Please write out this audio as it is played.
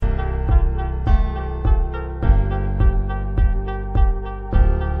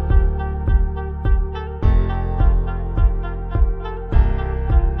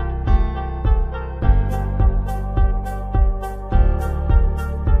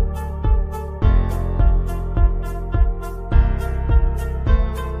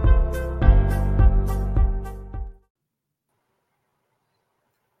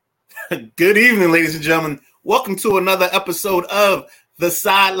Good evening, ladies and gentlemen. Welcome to another episode of the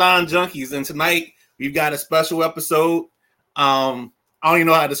Sideline Junkies. And tonight we've got a special episode. I don't even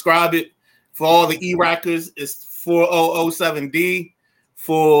know how to describe it. For all the E-Rockers, it's 4007D.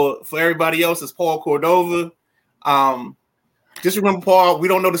 For everybody else, it's Paul Cordova. Just remember, Paul, we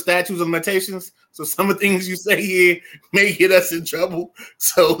don't know the statutes of limitations, so some of the things you say here may get us in trouble.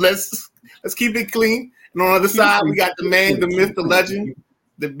 So let's keep it clean. And on the other side, we got the man, the myth, the legend,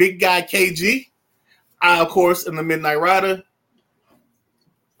 the big guy KG. I, of course, am the Midnight Rider.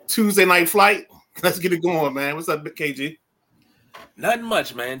 Tuesday Night Flight. Let's get it going, man. What's up, KG? Nothing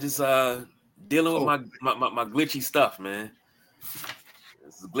much, man. Just dealing with my glitchy stuff, man.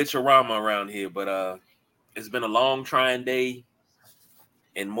 It's a glitcherama around here, but it's been a long, trying day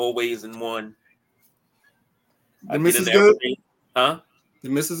in more ways than one. The missus good? Huh? The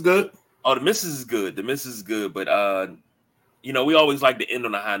missus good? Oh, the missus is good. The missus is good, but you know, we always like to end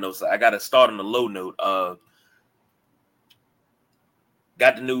on a high note, so I got to start on a low note.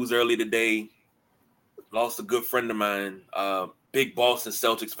 Got the news early today. Lost a good friend of mine, big Boston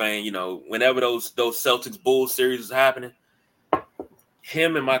Celtics fan. You know, whenever those Celtics Bulls series was happening,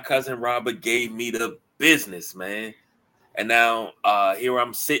 him and my cousin Robert gave me the business, man. And now here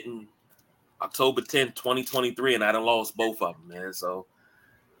I'm sitting October 10th, 2023, and I done lost both of them, man. So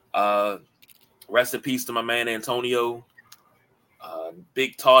rest in peace to my man Antonio.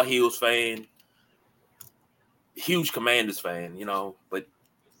 Big Tar Heels fan, huge Commanders fan, you know, but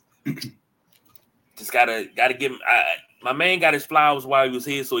just gotta give him. My man got his flowers while he was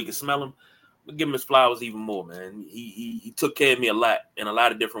here, so he could smell them. But give him his flowers even more, man. He took care of me a lot in a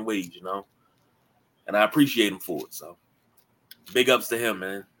lot of different ways, you know, and I appreciate him for it. So big ups to him,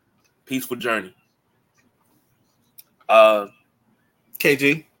 man. Peaceful journey.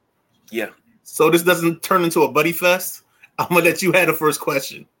 KG. Yeah. So this doesn't turn into a buddy fest. I'm gonna let you have the first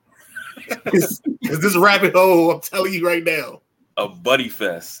question. Because this rabbit hole, I'm telling you right now. A buddy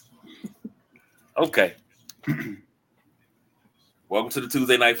fest. Okay. Welcome to the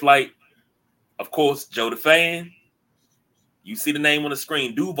Tuesday Night Flight. Of course, Joe the Fan. You see the name on the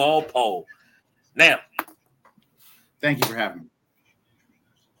screen, Duval Paul. Now. Thank you for having me.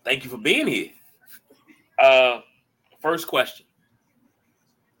 Thank you for being here. First question.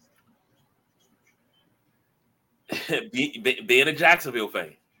 Being a Jacksonville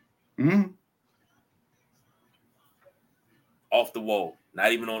fan. Mm-hmm. Off the wall.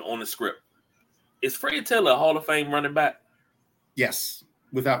 Not even on the script. Is Fred Taylor a Hall of Fame running back? Yes,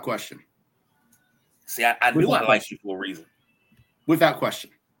 without question. See, I knew I liked you for a reason. Without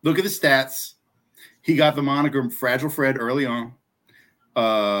question. Look at the stats. He got the moniker Fragile Fred early on.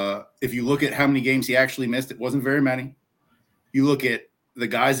 If you look at how many games he actually missed, it wasn't very many. You look at the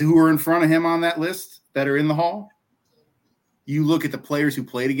guys who were in front of him on that list that are in the Hall. You look at the players who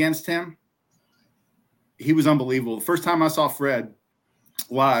played against him. He was unbelievable. The first time I saw Fred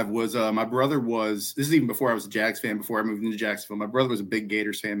live was my brother was – this is even before I was a Jags fan, before I moved into Jacksonville. My brother was a big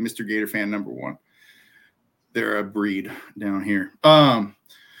Gators fan, Mr. Gator fan number one. They're a breed down here.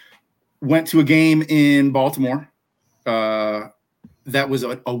 Went to a game in Baltimore. That was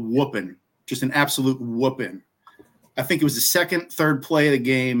a whooping, just an absolute whooping. I think it was the third play of the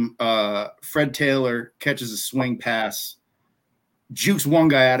game. Fred Taylor catches a swing pass, jukes one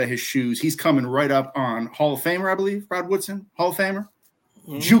guy out of his shoes. He's coming right up on Hall of Famer, I believe, Rod Woodson, Hall of Famer.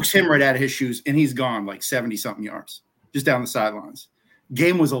 Mm-hmm. Jukes him right out of his shoes, and he's gone like 70-something yards, just down the sidelines.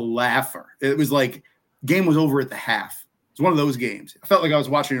 Game was a laugher. It was like game was over at the half. It's one of those games. I felt like I was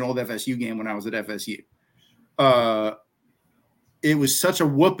watching an old FSU game when I was at FSU. It was such a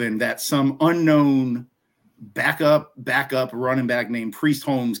whooping that some unknown backup running back named Priest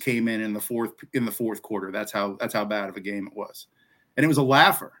Holmes came in the fourth quarter. That's how bad of a game it was, and it was a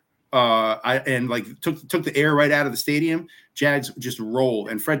laugher. Took the air right out of the stadium. Jags just rolled,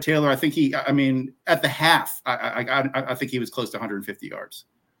 and Fred Taylor, at the half, I think he was close to 150 yards.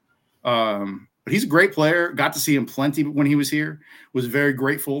 But he's a great player. Got to see him plenty when he was here. Was very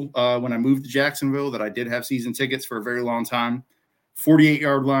grateful when I moved to Jacksonville that I did have season tickets for a very long time.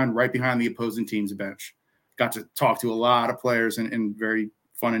 48-yard line right behind the opposing team's bench. Got to talk to a lot of players in very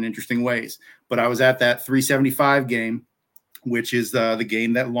fun and interesting ways. But I was at that 375 game, which is the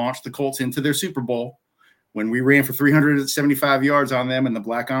game that launched the Colts into their Super Bowl, when we ran for 375 yards on them in the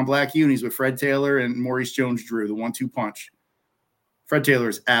black-on-black unis with Fred Taylor and Maurice Jones-Drew, the 1-2 punch. Fred Taylor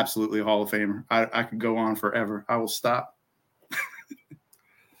is absolutely a Hall of Famer. I could go on forever. I will stop.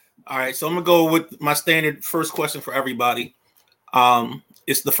 All right, so I'm going to go with my standard first question for everybody.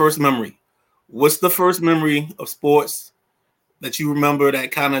 It's the first memory. What's the first memory of sports that you remember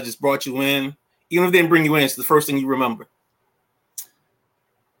that kind of just brought you in? Even if they didn't bring you in, it's the first thing you remember.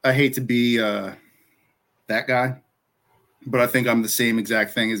 I hate to be that guy, but I think I'm the same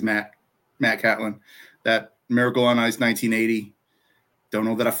exact thing as Matt Catlin. That Miracle on Ice 1980. Don't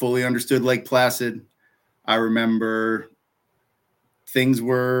know that I fully understood Lake Placid. I remember things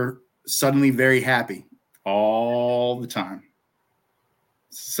were suddenly very happy all the time.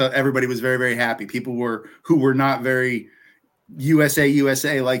 So everybody was very, very happy. People who were not very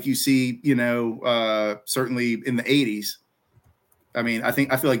USA like you see, certainly in the 80s. I mean, I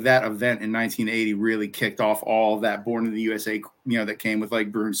feel like that event in 1980 really kicked off all of that Born in the USA, that came with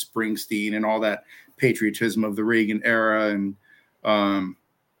like Bruce Springsteen and all that patriotism of the Reagan era. And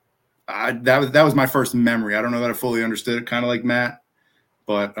that was my first memory. I don't know that I fully understood it, kind of like Matt,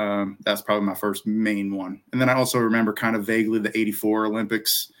 but that's probably my first main one. And then I also remember kind of vaguely the 84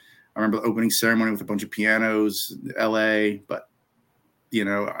 Olympics. I remember the opening ceremony with a bunch of pianos, LA, but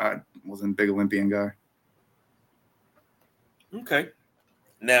I wasn't a big Olympian guy. Okay.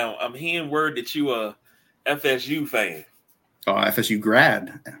 Now I'm hearing word that you a FSU fan. Oh, FSU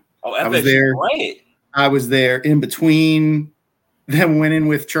grad. Oh, FSU grad. I was there in between them winning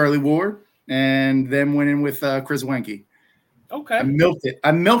with Charlie Ward and them winning with Chris Wenke. Okay.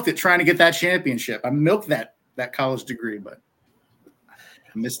 I milked it trying to get that championship. I milked that college degree, but I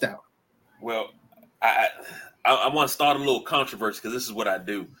missed out. Well, I want to start a little controversy because this is what I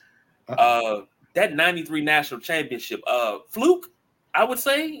do. That 93 national championship, fluke, I would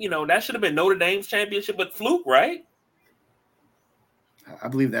say, that should have been Notre Dame's championship, but fluke, right? I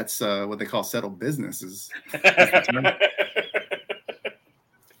believe that's what they call settled business. I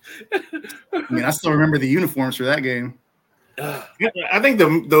mean, I still remember the uniforms for that game. I think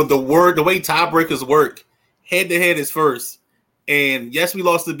the way tiebreakers work, head-to-head is first. And yes, we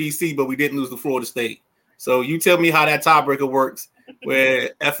lost to BC, but we didn't lose to Florida State. So you tell me how that tiebreaker works,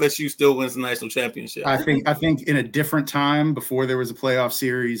 where FSU still wins the national championship. I think in a different time, before there was a playoff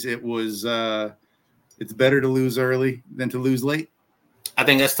series, it was it's better to lose early than to lose late. I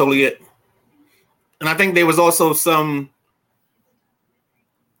think that's totally it. And I think there was also some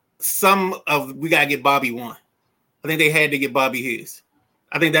of we gotta get Bobby one. I think they had to get Bobby his.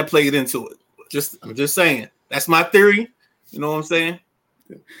 I think that played into it. I'm just saying. That's my theory. You know what I'm saying?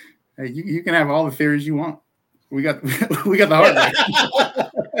 Hey, you can have all the theories you want. We got the hard way.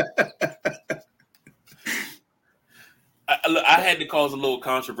 I had to cause a little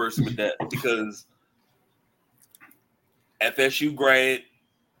controversy with that because FSU grad,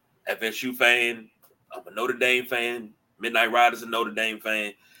 FSU fan, I'm a Notre Dame fan. Midnight Rider's a Notre Dame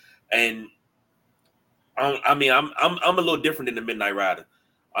fan, and I'm a little different than the Midnight Rider.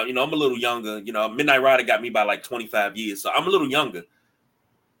 I'm a little younger. Midnight Rider got me by like 25 years, so I'm a little younger.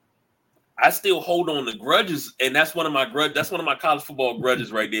 I still hold on to grudges, and that's one of my college football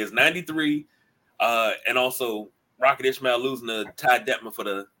grudges right there. Is 93, and also Rocket Ismail losing to Ty Detmer for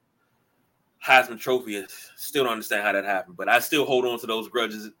the Heisman Trophy. Still don't understand how that happened, but I still hold on to those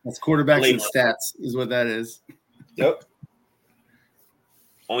grudges. That's quarterbacks and stats is what that is. Yep.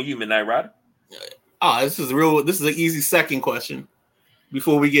 On you, Midnight Rider. This is an easy second question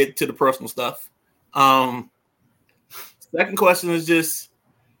before we get to the personal stuff. Second question is just,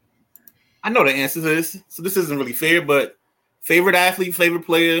 I know the answer to this, so this isn't really fair, but favorite athlete, favorite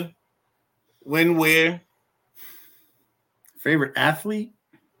player, when, where? Favorite athlete?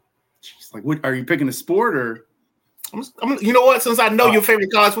 Jeez, like, what are you picking a sport or? You know what? Since I know your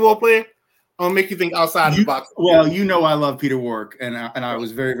favorite college football player, I'm gonna make you think outside the box. Well, I love Peter Warrick, and I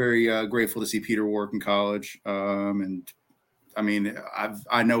was very, very grateful to see Peter Warrick in college. And I mean,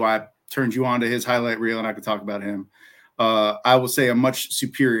 I know I turned you on to his highlight reel, and I could talk about him. I will say a much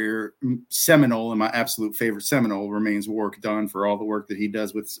superior Seminole, and my absolute favorite Seminole remains Warrick Dunn for all the work that he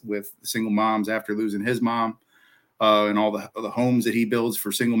does with single moms after losing his mom, and all the homes that he builds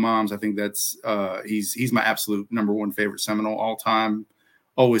for single moms. I think that's he's my absolute number one favorite Seminole all time.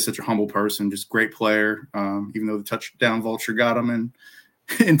 Always such a humble person, just great player. Even though the touchdown vulture got him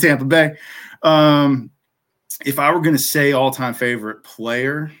in Tampa Bay. If I were going to say all-time favorite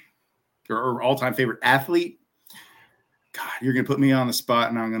player or all-time favorite athlete, God, you're going to put me on the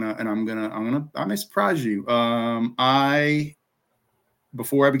spot, and I may surprise you.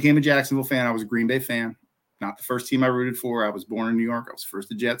 Before I became a Jacksonville fan, I was a Green Bay fan. Not the first team I rooted for. I was born in New York. I was first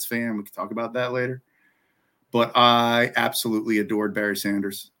a Jets fan. We can talk about that later. But I absolutely adored Barry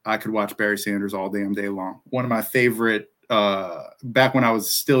Sanders. I could watch Barry Sanders all damn day long. One of my favorite, back when I was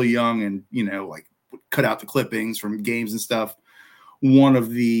still young and, like cut out the clippings from games and stuff. One of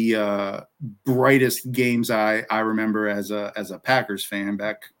the brightest games I remember as a Packers fan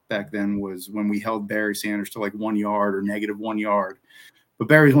back then was when we held Barry Sanders to like 1 yard or negative 1 yard. But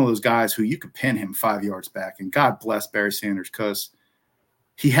Barry's one of those guys who you could pin him 5 yards back. And God bless Barry Sanders, because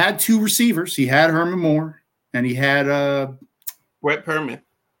he had two receivers. He had Herman Moore and he had Brett Perriman.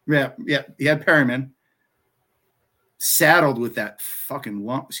 Yeah, he had Perriman. Saddled with that fucking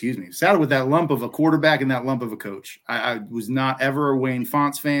lump, saddled with that lump of a quarterback and that lump of a coach. I was not ever a Wayne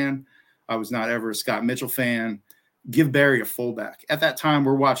Fontes fan. I was not ever a Scott Mitchell fan. Give Barry a fullback. At that time,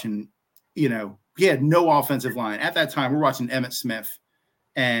 we're watching, he had no offensive line. At that time, we're watching Emmitt Smith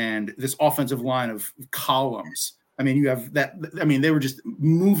and this offensive line of columns. I mean, you have that. I mean, they were just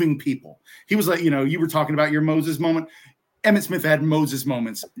moving people. He was like, you were talking about your Moses moment. Emmitt Smith had Moses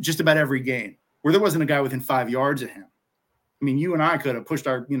moments just about every game where there wasn't a guy within 5 yards of him. I mean, you and I could have pushed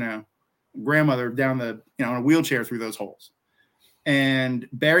our, grandmother down the, in a wheelchair through those holes. And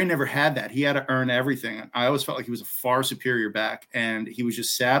Barry never had that. He had to earn everything. I always felt like he was a far superior back, and he was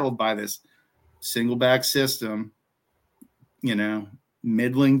just saddled by this single back system,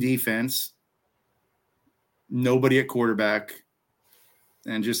 middling defense, nobody at quarterback,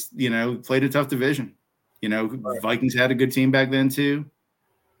 and just, played a tough division. Vikings had a good team back then too.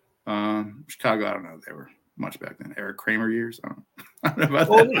 Chicago, I don't know. They were much back then. Eric Kramer years. I don't know about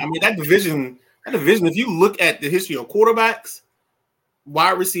that. I mean, that division, if you look at the history of quarterbacks,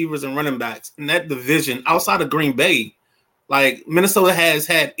 wide receivers, and running backs in that division outside of Green Bay, like Minnesota has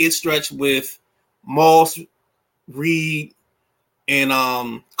had its stretch with Moss, Reed, and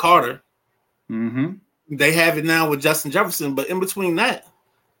Carter. Mm-hmm. They have it now with Justin Jefferson, but in between that,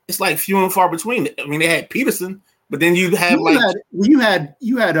 it's like few and far between. I mean, they had Peterson, but then you have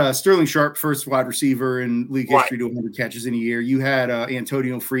you had Sterling Sharp, first wide receiver in league history to 100 catches in a year. You had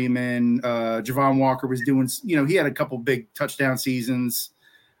Antonio Freeman, Javon Walker was doing. He had a couple big touchdown seasons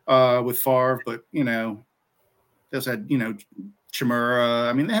with Favre, but they also had Chimura.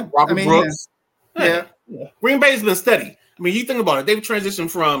 I mean, they had Robert Brooks. Yeah. Green Bay's been steady. I mean, you think about it; they've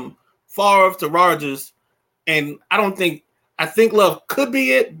transitioned from Favre to Rodgers, and I think Love could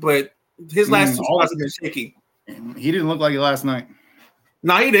be it, but his last two spots have been shaky. He didn't look like it last night.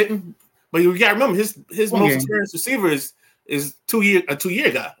 No, he didn't. But you got to remember his most experienced receiver is a 2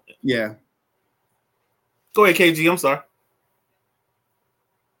 year guy. Yeah. Go ahead, KG. I'm sorry.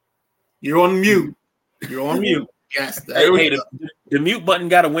 You're on mute. Yes. Hey, the mute button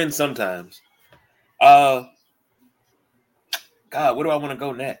got to win sometimes. God, where do I want to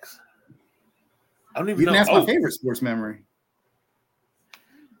go next? I don't even know. That's my favorite sports memory.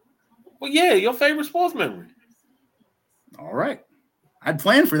 Well, yeah, your favorite sports memory. All right. I'd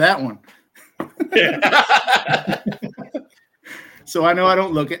planned for that one. So I know I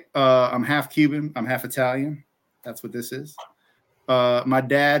don't look it. I'm half Cuban. I'm half Italian. That's what this is. My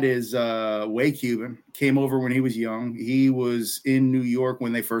dad is way Cuban. Came over when he was young. He was in New York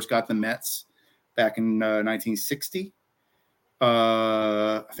when they first got the Mets back in 1960.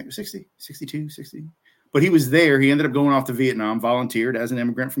 I think it was 60, 62, 60. But he was there. He ended up going off to Vietnam, volunteered as an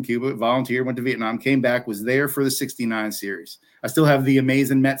immigrant from Cuba, volunteered, went to Vietnam, came back, was there for the 69 series. I still have the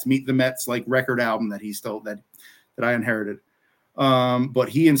Amazing Mets, Meet the Mets, record album that he stole that I inherited. But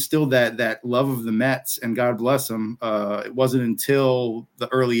he instilled that love of the Mets, and God bless him. It wasn't until the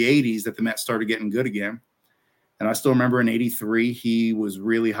early 80s that the Mets started getting good again. And I still remember in 83, he was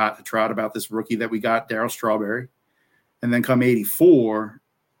really hot to trot about this rookie that we got, Darryl Strawberry. And then come 84,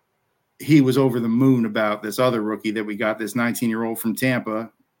 he was over the moon about this other rookie that we got, this 19-year-old from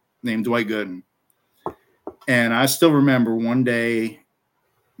Tampa named Dwight Gooden. And I still remember one day,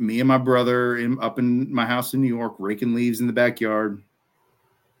 me and my brother up in my house in New York, raking leaves in the backyard.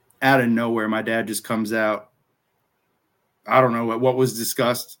 Out of nowhere, my dad just comes out. I don't know what was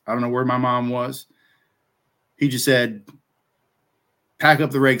discussed. I don't know where my mom was. He just said, pack up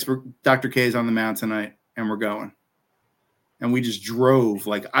the rakes. Dr. K's on the mound tonight, and we're going. And we just drove.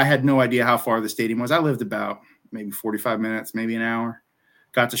 I had no idea how far the stadium was. I lived about maybe 45 minutes, maybe an hour.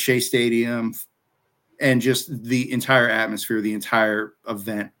 Got to Shea Stadium. And just the entire atmosphere, the entire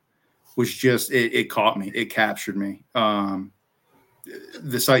event was just, it caught me. It captured me.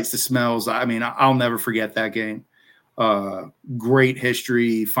 The sights, the smells. I mean, I'll never forget that game. Great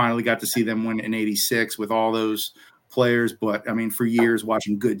history. Finally got to see them win in 86 with all those players. But, I mean, for years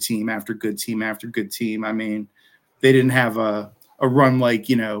watching good team after good team after good team. I mean, they didn't have a run like,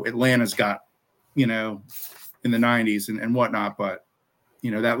 Atlanta's got, in the 90s and whatnot. But,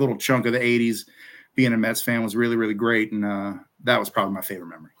 that little chunk of the 80s being a Mets fan was really, really great. And that was probably my favorite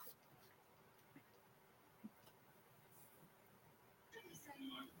memory.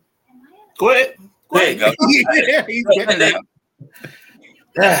 Go ahead. There you go. Yeah, he's getting it out.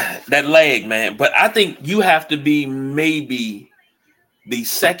 That leg, man. But I think you have to be maybe the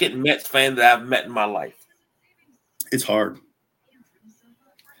second Mets fan that I've met in my life. It's hard.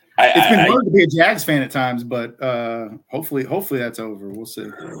 It's been hard to be a Jags fan at times, but hopefully that's over. We'll see.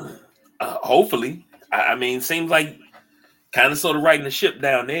 Hopefully. I mean, seems like kind of sort of riding the ship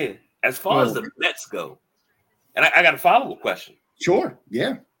down there as far as the Mets go. And I got a follow-up question. Sure.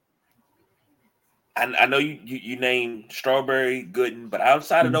 Yeah. I know you named Strawberry, Gooden, but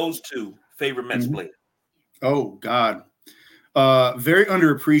outside of those two, favorite Mets player? Oh, God. Very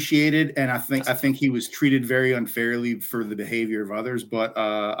underappreciated, and I think he was treated very unfairly for the behavior of others. But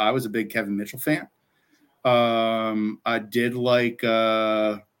I was a big Kevin Mitchell fan. I did like,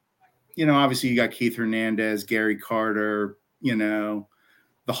 obviously you got Keith Hernandez, Gary Carter, the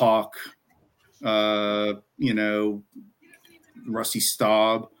Hawk, Rusty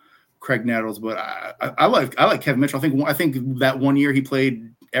Staub, Craig Nettles. But I like Kevin Mitchell. I think that one year he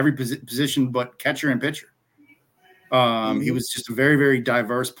played every position but catcher and pitcher. He was just a very, very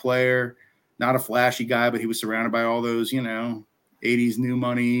diverse player, not a flashy guy, but he was surrounded by all those, 80s new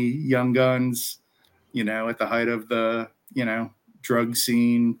money, young guns, at the height of the, drug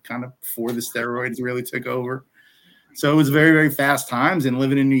scene kind of before the steroids really took over. So it was very, very fast times, and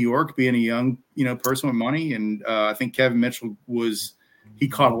living in New York, being a young, person with money. And I think Kevin Mitchell he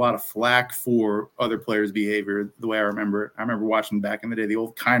caught a lot of flack for other players' behavior the way I remember it. I remember watching back in the day, the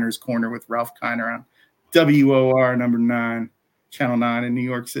old Kiner's Corner with Ralph Kiner on WOR number 9, Channel 9 in New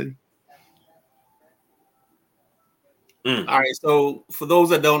York City. All right. So for those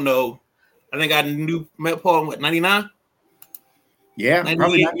that don't know, I think I knew Met Paul in 99? Yeah,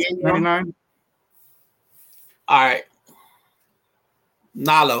 probably 98, 99. All right.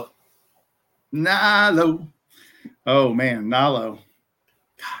 Nalo. Oh, man, Nalo.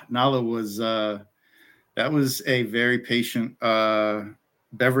 God, Nalo was that was a very patient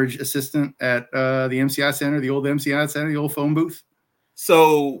beverage assistant at the MCI Center, the old MCI Center, the old phone booth.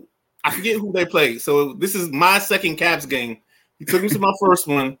 So I forget who they played. So this is my second Caps game. He took me to my first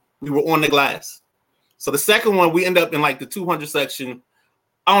one. We were on the glass. So the second one, we end up in like the 200 section.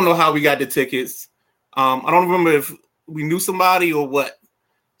 I don't know how we got the tickets. I don't remember if we knew somebody or what.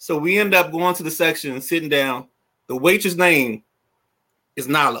 So we end up going to the section, sitting down. The waitress name is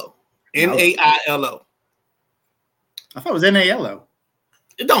Nalo. Nailo. I thought it was Nalo.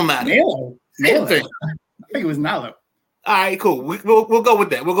 It don't matter. Nalo. I think it was Nalo. All right, cool. We'll go with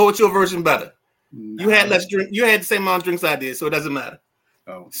that. We'll go with your version better. No. You had less drink. You had the same amount of drinks I did, so it doesn't matter.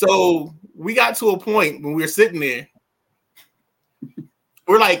 Oh. So we got to a point when we were sitting there.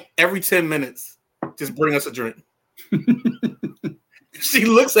 We're like, every 10 minutes, just bring us a drink. She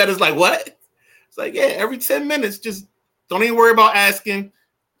looks at us like, what? It's like, yeah, every 10 minutes, just don't even worry about asking.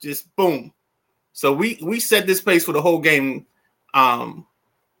 Just boom. So we set this pace for the whole game. And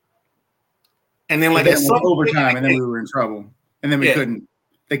then like at some overtime, and then we were in trouble. And then we couldn't.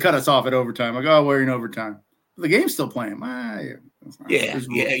 They cut us off at overtime. Like, oh, we're in overtime. But the game's still playing.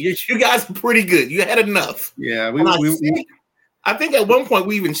 You guys are pretty good. You had enough. Yeah, I think at one point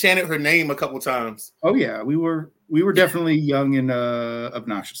we even chanted her name a couple times. Oh yeah, we were definitely young and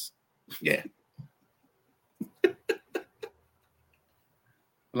obnoxious. Yeah.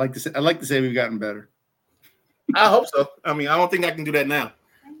 I like to say we've gotten better. I hope so. I mean, I don't think I can do that now.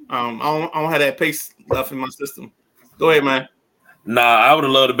 I don't have that pace left in my system. Go ahead, man. Nah, I would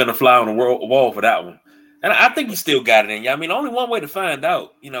have loved to have been a fly on the wall for that one. And I think you still got it in you. I mean, only one way to find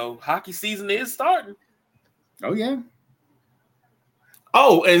out. Hockey season is starting. Oh, yeah.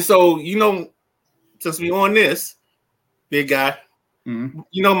 Oh, and so, since we on this, big guy,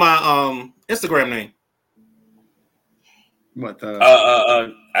 my Instagram name. What?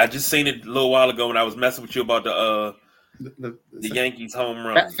 I just seen it a little while ago when I was messing with you about the Yankees home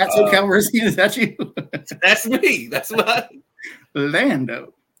run. Fatso Calrissian, is that you? That's me. That's my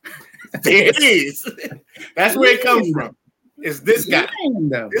Lando. There it is. That's where it comes from. It's this guy.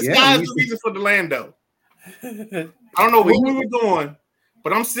 Lando. This guy is the reason for the Lando. I don't know what we were doing,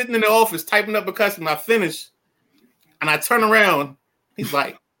 but I'm sitting in the office typing up a customer. I finish, and I turn around. He's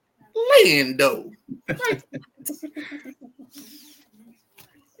like, Lando.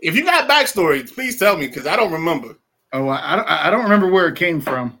 If you got backstory, please tell me because I don't remember. Oh, I don't remember where it came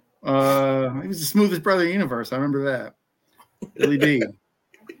from. He was the smoothest brother in the universe. I remember that. Billy D.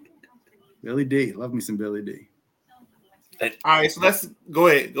 Billy D. Love me some Billy D. All right, so let's go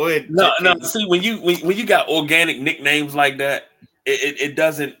ahead. No. See, when you got organic nicknames like that, it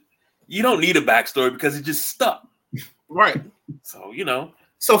doesn't. You don't need a backstory because it just stuck. Right. So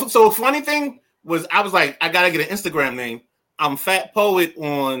So funny thing was, I was like, I gotta get an Instagram name. I'm Fat Poet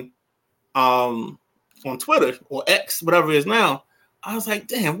on Twitter or X, whatever it is now. I was like,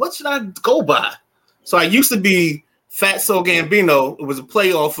 damn, what should I go by? So I used to be Fatso Gambino. It was a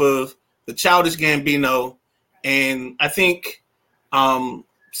play off of the Childish Gambino, and I think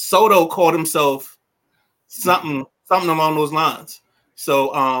Soto called himself something along those lines.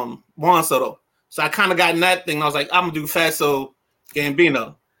 So Juan Soto. So I kind of got in that thing. I was like, I'm gonna do Fatso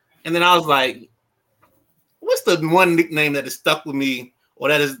Gambino, and then I was like, what's the one nickname that has stuck with me, or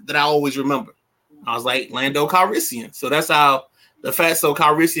that I always remember? I was like, Lando Calrissian. So that's how the Fatso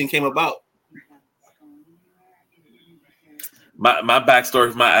Calrissian came about. My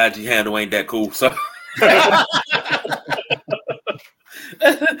backstory for my IG handle ain't that cool. So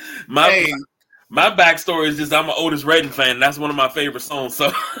my backstory is just I'm an Otis Redding fan. That's one of my favorite songs. So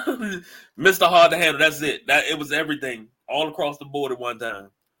Mr. Hard to Handle, that's it. It was everything all across the board at one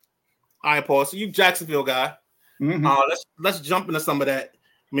time. All right, Paul. So you Jacksonville guy. Mm-hmm. Let's jump into some of that.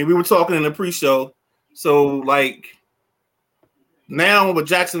 I mean, we were talking in the pre-show. So like now with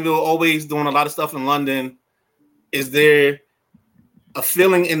Jacksonville always doing a lot of stuff in London, is there a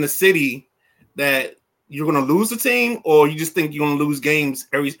feeling in the city that you're going to lose the team, or you just think you're going to lose games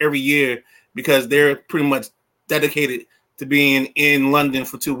every year because they're pretty much dedicated to being in London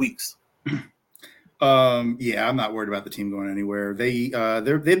for 2 weeks? Yeah, I'm not worried about the team going anywhere. They've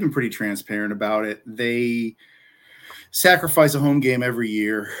been pretty transparent about it. They sacrifice a home game every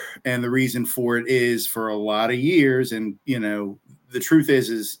year, and the reason for it is for a lot of years. And the truth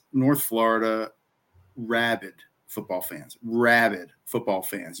is North Florida, rabid football fans.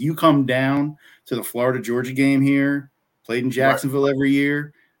 You come down to the Florida-Georgia game here, played in Jacksonville every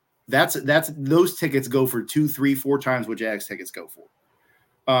year. That's those tickets go for 2, 3, 4 times what Jags tickets go for.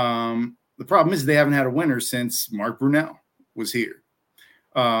 The problem is they haven't had a winner since Mark Brunell was here.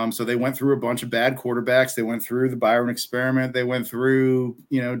 So they went through a bunch of bad quarterbacks. They went through the Byron experiment. They went through,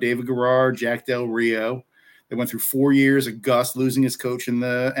 David Garrard, Jack Del Rio. They went through 4 years of Gus losing his coach in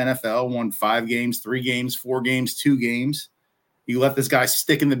the NFL, won 5 games, 3 games, 4 games, 2 games. You let this guy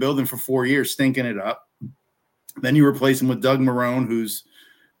stick in the building for 4 years, stinking it up. Then you replace him with Doug Marrone, who's,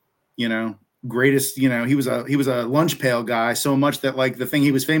 greatest, he was a lunch pail guy so much that like the thing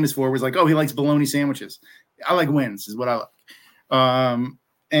he was famous for was like, oh, he likes bologna sandwiches. I like wins is what I like.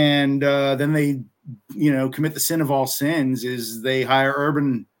 And then they, commit the sin of all sins is they hire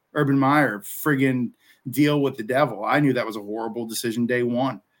Urban Meyer, friggin' deal with the devil. I knew that was a horrible decision day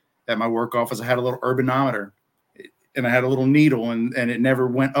one. At my work office, I had a little urbanometer and I had a little needle and it never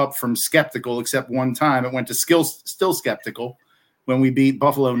went up from skeptical except one time. It went to still skeptical when we beat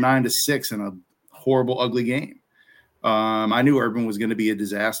Buffalo 9-6 in a horrible, ugly game. I knew Urban was going to be a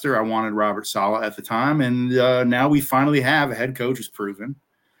disaster. I wanted Robert Saleh at the time. And now we finally have a head coach who's proven.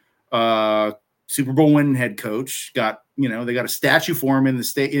 Super Bowl winning head coach they got a statue for him in the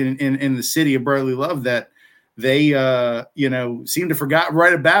state in the city of Brotherly Love that they seem to forgot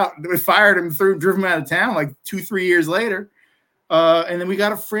right about. They fired him, driven him out of town like 2-3 years later. And then we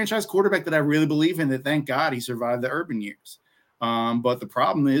got a franchise quarterback that I really believe in that, thank God, he survived the Urban years. But the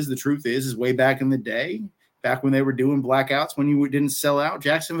problem is, the truth is way back in the day, back when they were doing blackouts, when you didn't sell out,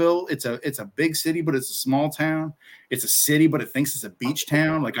 Jacksonville, it's a big city, but it's a small town. It's a city, but it thinks it's a beach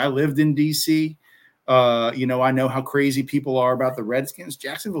town. Like I lived in D.C. I know how crazy people are about the Redskins.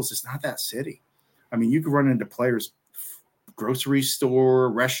 Jacksonville's just not that city. I mean, you could run into players, grocery store,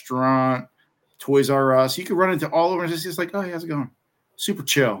 restaurant, Toys R Us. You could run into all over. It's just like, oh, how's it going? Super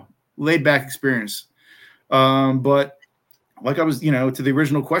chill, laid back experience. But like I was, to the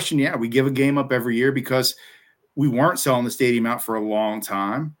original question, yeah, we give a game up every year because we weren't selling the stadium out for a long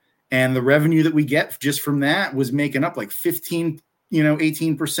time. And the revenue that we get just from that was making up like 15,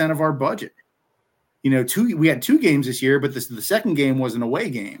 18% of our budget. We had 2 games this year, but the second game was an away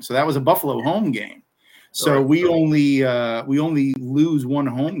game. So that was a Buffalo home game. So right. we only lose 1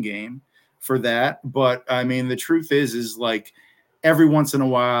 home game for that. But I mean, the truth is like every once in a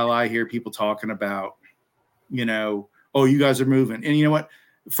while I hear people talking about, oh, you guys are moving. And you know what?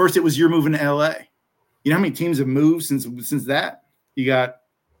 First it was you're moving to LA. You know how many teams have moved since that? You got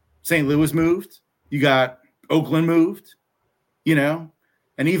St. Louis moved. You got Oakland moved,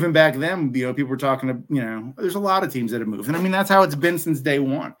 and even back then, people were talking to, there's a lot of teams that have moved. And I mean, that's how it's been since day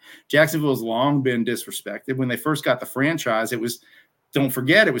one. Jacksonville's long been disrespected. When they first got the franchise, don't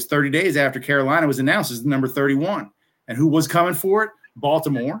forget, it was 30 days after Carolina was announced as the number 31. And who was coming for it?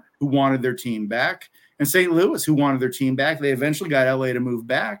 Baltimore, who wanted their team back, and St. Louis, who wanted their team back. They eventually got LA to move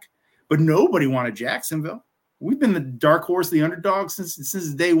back, but nobody wanted Jacksonville. We've been the dark horse, the underdog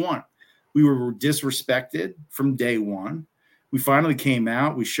since day one. We were disrespected from day one. We finally came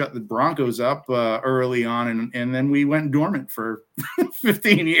out. We shut the Broncos up early on, and then we went dormant for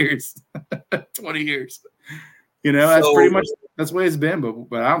 15 years, 20 years. That's pretty much that's the way it's been.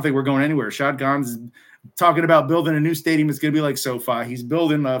 But I don't think we're going anywhere. Shad Khan's talking about building a new stadium. It's going to be like SoFi. He's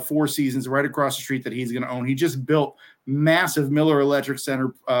building 4 Seasons right across the street that he's going to own. He just built massive Miller Electric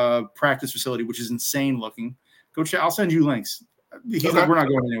Center practice facility, which is insane looking. Go check. I'll send you links. He's like, we're not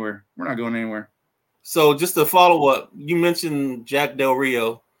going anywhere. We're not going anywhere. So just to follow up, you mentioned Jack Del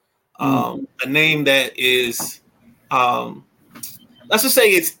Rio, a name that is, let's just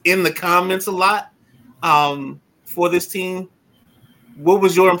say it's in the comments a lot for this team. What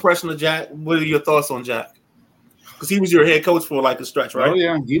was your impression of Jack? What are your thoughts on Jack? Because he was your head coach for like a stretch, right? Oh,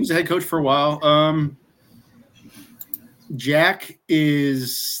 yeah. He was a head coach for a while. Jack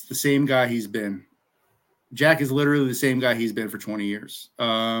is the same guy he's been. Jack is literally the same guy he's been for 20 years.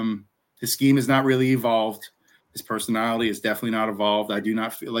 His scheme has not really evolved. His personality is definitely not evolved. I do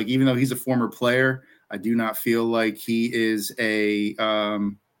not feel like, even though he's a former player, I do not feel like he is a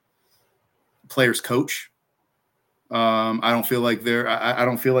player's coach. I don't feel like there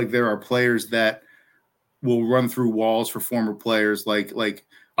are players that will run through walls for former players. Like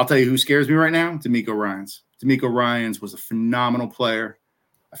I'll tell you who scares me right now: D'Amico Ryans. D'Amico Ryans was a phenomenal player.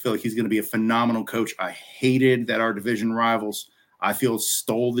 I feel like he's going to be a phenomenal coach. I hated that our division rivals, I feel,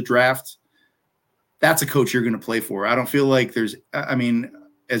 stole the draft. That's a coach you're going to play for. I don't feel like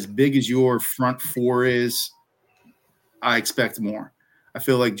as big as your front four is, I expect more. I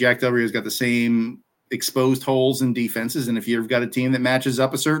feel like Jack Del Rio's got the same exposed holes in defenses, and if you've got a team that matches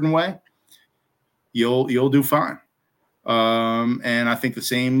up a certain way, you'll do fine. And I think the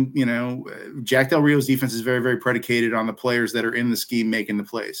same, Jack Del Rio's defense is very, very predicated on the players that are in the scheme making the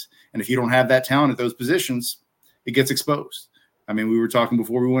plays. And if you don't have that talent at those positions, it gets exposed. I mean, we were talking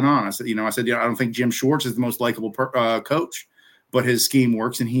before we went on. I said, I don't think Jim Schwartz is the most likable coach, but his scheme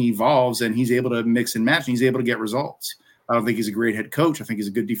works and he evolves and he's able to mix and match and he's able to get results. I don't think he's a great head coach. I think he's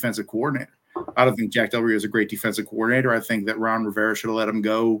a good defensive coordinator. I don't think Jack Del Rio is a great defensive coordinator. I think that Ron Rivera should have let him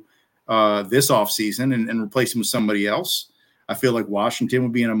go this offseason and replace him with somebody else. I feel like Washington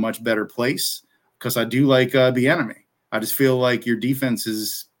would be in a much better place because I do like Bieniemy. I just feel like your defense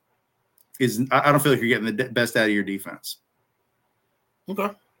is I don't feel like you're getting the best out of your defense. Okay.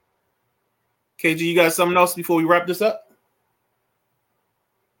 KG, you got something else before we wrap this up?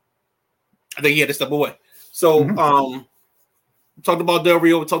 I think he had to step away. So, we talked about Del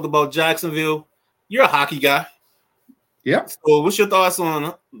Rio. We talked about Jacksonville. You're a hockey guy. Yeah. So what's your thoughts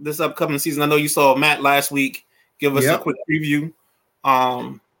on this upcoming season? I know you saw Matt last week give us a quick preview.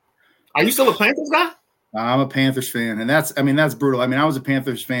 Are you still a Panthers guy? I'm a Panthers fan, and that's brutal. I mean, I was a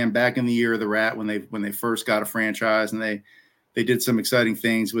Panthers fan back in the year of the Rat when they first got a franchise, and they did some exciting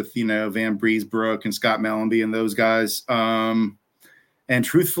things with Van Breesbrook and Scott Mellenby and those guys. And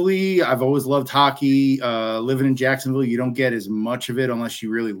truthfully, I've always loved hockey. Living in Jacksonville, you don't get as much of it unless you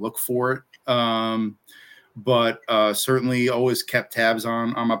really look for it. But certainly always kept tabs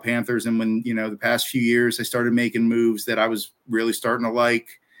on my Panthers. And when, the past few years, they started making moves that I was really starting to like.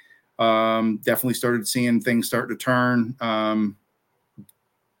 Definitely started seeing things start to turn.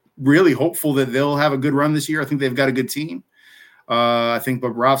 Really hopeful that they'll have a good run this year. I think they've got a good team. I think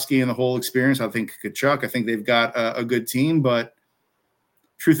Bobrovsky and the whole experience, I think Tkachuk, I think they've got a good team. But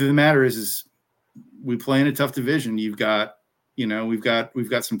truth of the matter is we play in a tough division. You've got, we've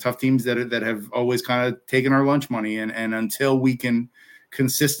got some tough teams that have always kind of taken our lunch money. And until we can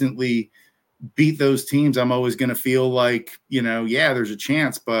consistently beat those teams, I'm always going to feel like, there's a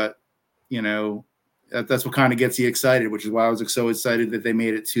chance, but that's what kind of gets you excited, which is why I was so excited that they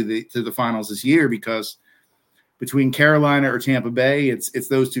made it to the finals this year, because between Carolina or Tampa Bay, it's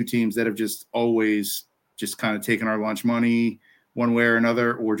those two teams that have just always just kind of taken our lunch money one way or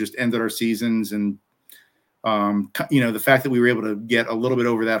another, or just ended our seasons. And, the fact that we were able to get a little bit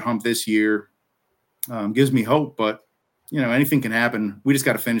over that hump this year gives me hope, but anything can happen. We just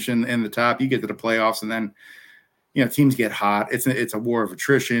got to finish in the top. You get to the playoffs and then, teams get hot. It's a war of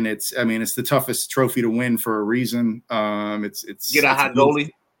attrition. It's the toughest trophy to win for a reason. It's get a hot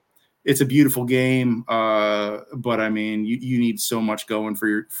goalie. It's a beautiful game. But you need so much going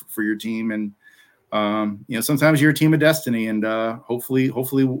for your team. And, sometimes you're a team of destiny, and hopefully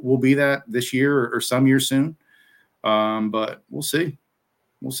we'll be that this year or some year soon. But we'll see.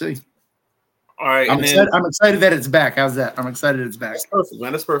 All right. I'm excited that it's back. How's that? I'm excited it's back. That's perfect,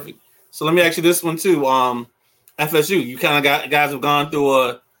 man. That's perfect. So let me ask you this one too. FSU, you kind of guys have gone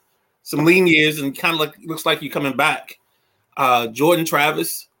through some lean years, and kind of looks like you're coming back. Jordan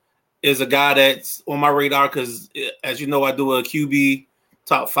Travis is a guy that's on my radar because, as you know, I do a QB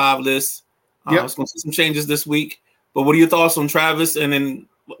top 5 list. I was going to see some changes this week. But what are your thoughts on Travis? And then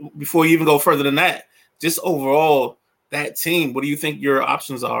before you even go further than that, just overall, that team, what do you think your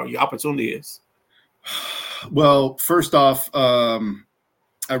options are, your opportunity is? Well, first off, I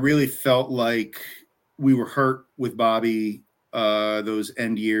really felt like we were hurt with Bobby those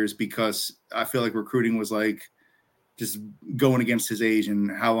end years, because I feel like recruiting was just going against his age and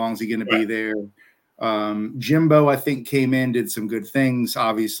how long is he going to be there. Jimbo, I think, came in, did some good things.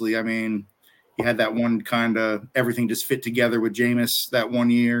 Obviously, I mean, he had that one kind of everything just fit together with Jameis that one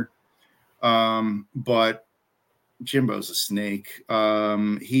year. But Jimbo's a snake.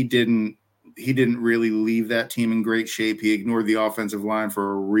 He didn't really leave that team in great shape. He ignored the offensive line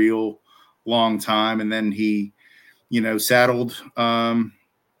for a real long time, and then he, saddled.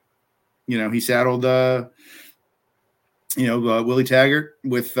 Willie Taggart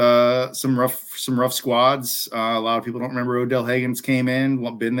with some rough squads. A lot of people don't remember Odell Higgins came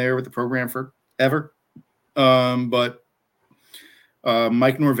in, been there with the program forever. But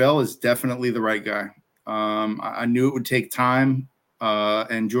Mike Norvell is definitely the right guy. I knew it would take time.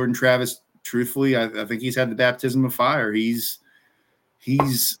 And Jordan Travis, truthfully, I think he's had the baptism of fire. He's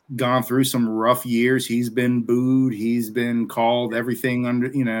gone through some rough years. He's been booed. He's been called everything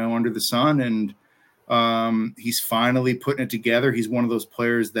under the sun. And he's finally putting it together. He's one of those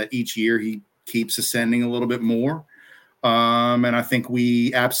players that each year he keeps ascending a little bit more. And I think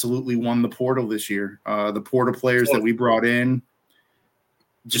we absolutely won the portal this year. The portal players that we brought in.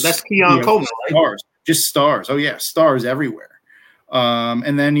 That's Keon Coleman, right? Stars, just stars. Oh yeah, stars everywhere.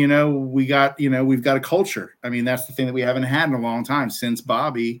 And then we've got a culture. I mean, that's the thing that we haven't had in a long time since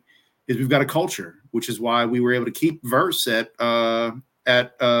Bobby is we've got a culture, which is why we were able to keep Verse at the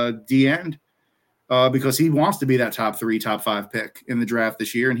end because he wants to be that top 3, top 5 pick in the draft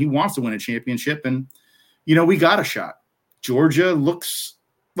this year, and he wants to win a championship. And we got a shot. Georgia looks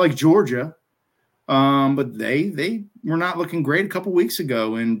like Georgia. But they were not looking great a couple weeks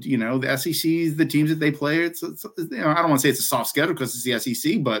ago. And, the SEC, the teams that they play, it's I don't want to say it's a soft schedule because it's the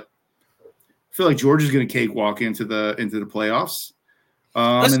SEC, but I feel like Georgia's going to cakewalk into the and playoffs.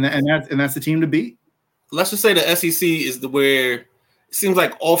 That's the team to beat. Let's just say the SEC is where it seems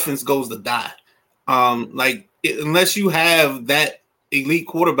like offense goes to die. Unless you have that elite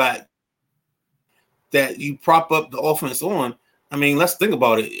quarterback that you prop up the offense on, I mean, let's think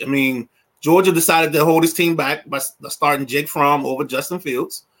about it. I mean, Georgia decided to hold his team back by starting Jake Fromm over Justin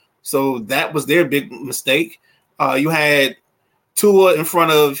Fields. So that was their big mistake. You had Hurts in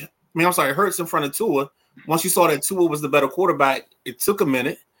front of Tua. Once you saw that Tua was the better quarterback, it took a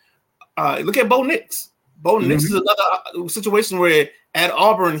minute. Look at Bo Nix. Bo Nix is another situation where at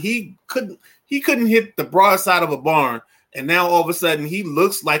Auburn, he couldn't hit the broadside of a barn. And now all of a sudden he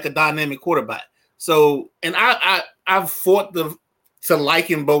looks like a dynamic quarterback. So, and I've fought to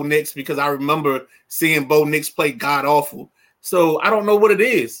liken Bo Nix because I remember seeing Bo Nix play god awful. So I don't know what it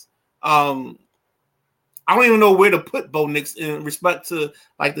is. I don't even know where to put Bo Nix in respect to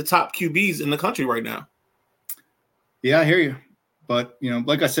like the top QBs in the country right now. Yeah, I hear you. But,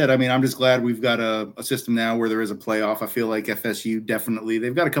 like I said, I mean, I'm just glad we've got a system now where there is a playoff. I feel like FSU definitely,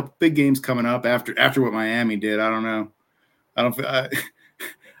 they've got a couple big games coming up after what Miami did. I don't know.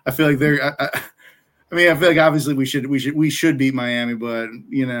 I feel like they're, I mean, I feel like obviously we should beat Miami, but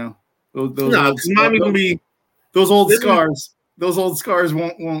those old scars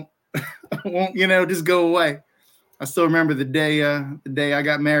won't just go away. I still remember the day I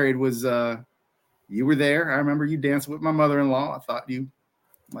got married was you were there. I remember you dancing with my mother-in-law. I thought you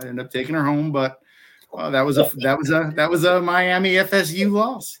might end up taking her home, but that was a Miami FSU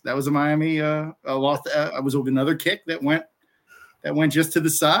loss. That was a Miami loss. I was with another kick that went just to the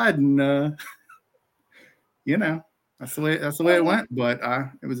side and. That's the way it went. But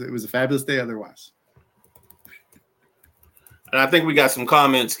it was a fabulous day otherwise. And I think we got some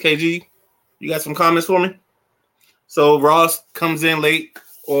comments. KG, you got some comments for me? So Ross comes in late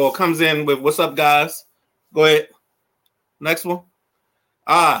or comes in with "What's up, guys?" Go ahead. Next one.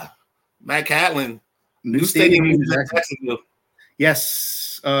 Matt Catlin. New stadium in Jacksonville.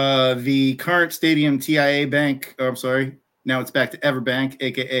 Yes. The current stadium, TIA Bank. I'm sorry. Now it's back to Everbank,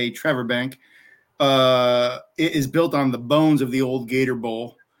 aka Trevor Bank. It is built on the bones of the old Gator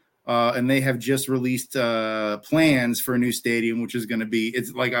Bowl, and they have just released plans for a new stadium, which is going to be.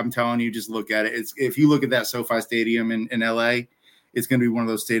 It's like I'm telling you, just look at it. If you look at that SoFi Stadium in LA, it's going to be one of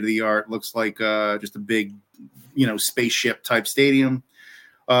those state of the art. Looks like just a big, spaceship type stadium.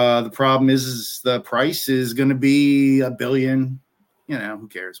 The problem is the price is going to be $1 billion. Who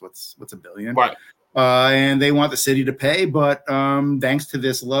cares? What's $1 billion? Right. And they want the city to pay, but thanks to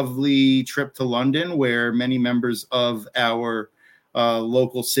this lovely trip to London, where many members of our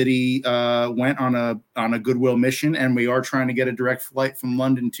local city went on a goodwill mission, and we are trying to get a direct flight from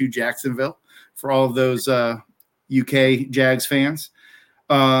London to Jacksonville for all of those UK Jags fans.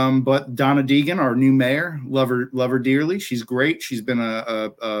 But Donna Deegan, our new mayor, love her dearly. She's great. She's been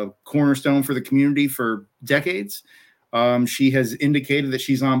a cornerstone for the community for decades. She has indicated that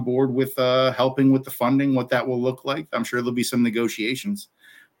she's on board with helping with the funding, what that will look like. I'm sure there'll be some negotiations,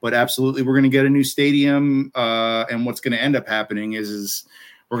 but absolutely we're going to get a new stadium. And what's going to end up happening is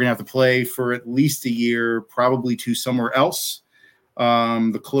we're going to have to play for at least a year, probably to somewhere else.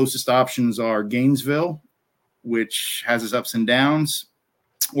 The closest options are Gainesville, which has its ups and downs,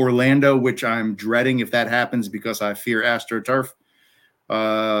 Orlando, which I'm dreading if that happens because I fear AstroTurf,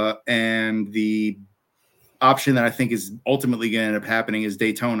 and the option that I think is ultimately going to end up happening is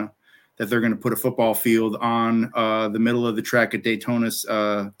Daytona, that they're going to put a football field on the middle of the track at Daytona's,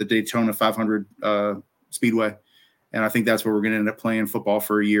 the Daytona 500 Speedway. And I think that's where we're going to end up playing football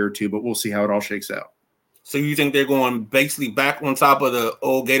for a year or two, but we'll see how it all shakes out. So you think they're going basically back on top of the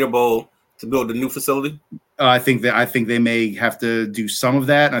old Gator Bowl to build a new facility? I think they may have to do some of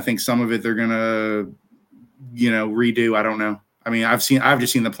that. And I think some of it they're going to, redo. I don't know. I mean, I've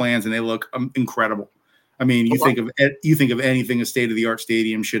just seen the plans and they look incredible. I mean, you think of anything a state-of-the-art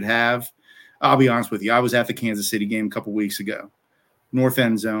stadium should have. I'll be honest with you. I was at the Kansas City game a couple weeks ago. North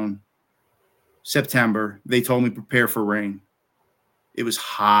end zone, September. They told me prepare for rain. It was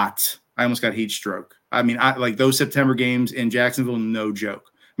hot. I almost got heat stroke. I mean, like those September games in Jacksonville, no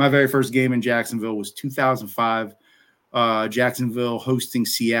joke. My very first game in Jacksonville was 2005. Jacksonville hosting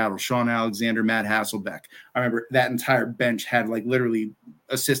Seattle, Sean Alexander, Matt Hasselbeck. I remember that entire bench had like literally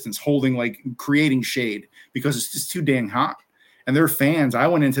assistants holding, like creating shade because it's just too dang hot. And they're fans. I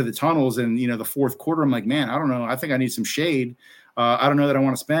went into the tunnels and, the fourth quarter, I'm like, man, I don't know. I think I need some shade. I don't know that I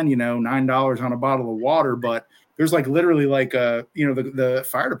want to spend, $9 on a bottle of water, but there's like literally like, the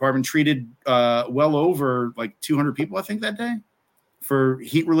fire department treated well over like 200 people, I think that day, for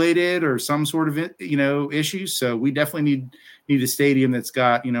heat related or some sort of, issues. So we definitely need a stadium that's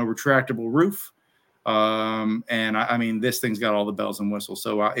got, retractable roof. And I mean, this thing's got all the bells and whistles.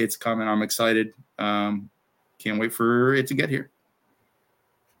 So it's coming. I'm excited. Can't wait for it to get here.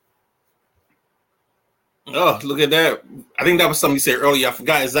 Oh, look at that. I think that was something you said earlier. I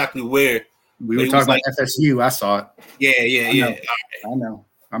forgot exactly where. We were talking about FSU. I saw it. Yeah. I know.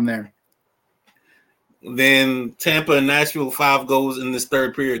 I'm there. Then Tampa and Nashville, 5 goals in this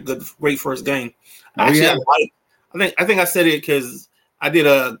third period. Great first game. I think I said it because I did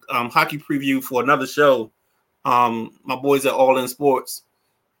a hockey preview for another show. My boys at All In Sports.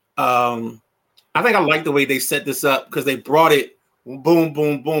 I think I like the way they set this up because they brought it boom,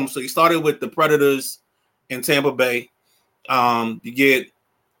 boom, boom. So you started with the Predators in Tampa Bay. You get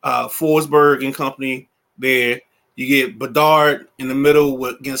Forsberg and company there. You get Bedard in the middle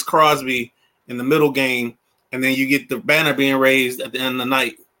against Crosby in the middle game, and then you get the banner being raised at the end of the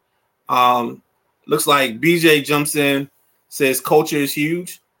night. Looks like BJ jumps in, says culture is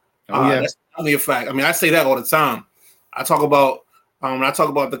huge. That's only a fact. I mean, I say that all the time. I talk about when I talk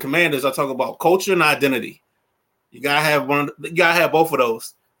about the Commanders, I talk about culture and identity. You gotta have both of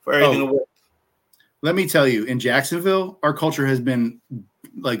those for everything to work. Let me tell you, in Jacksonville, our culture has been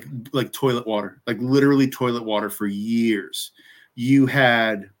like toilet water, like literally toilet water for years. You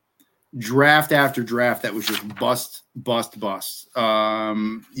had draft after draft that was just bust.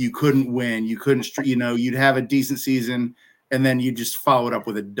 You couldn't win. You couldn't, you'd have a decent season and then you just follow it up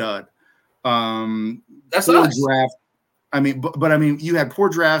with a dud. That's us. Draft. I mean, but I mean, you had poor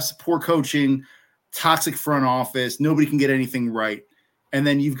drafts, poor coaching, toxic front office. Nobody can get anything right. And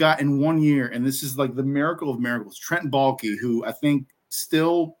then you've got in 1 year, and this is like the miracle of miracles, Trent Baalke, who I think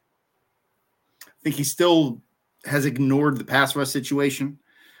he still has ignored the pass rush situation.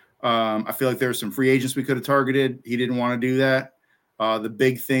 I feel like there are some free agents we could have targeted. He didn't want to do that. The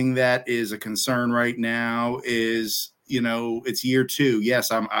big thing that is a concern right now is, it's year 2. Yes,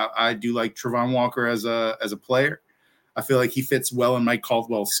 I do like Travon Walker as a player. I feel like he fits well in Mike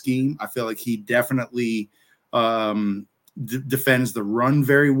Caldwell's scheme. I feel like he definitely defends the run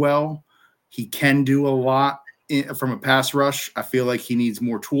very well. He can do a lot from a pass rush. I feel like he needs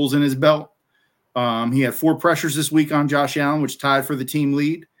more tools in his belt. He had 4 pressures this week on Josh Allen, which tied for the team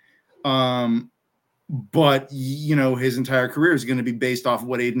lead. But his entire career is going to be based off of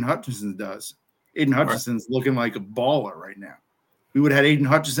what Aiden Hutchinson does. Aiden Hutchinson's looking like a baller right now. We would have had Aiden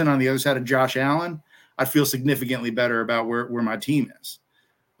Hutchinson on the other side of Josh Allen. I'd feel significantly better about where my team is.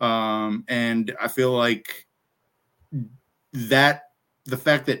 And I feel like that the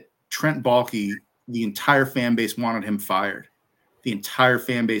fact that Trent Baalke, the entire fan base wanted him fired. The entire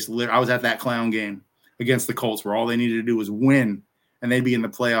fan base. I was at that clown game against the Colts where all they needed to do was win and they'd be in the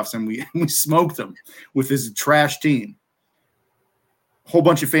playoffs, and we smoked them with this trash team. A whole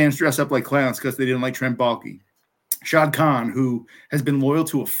bunch of fans dress up like clowns because they didn't like Trent Baalke. Shad Khan, who has been loyal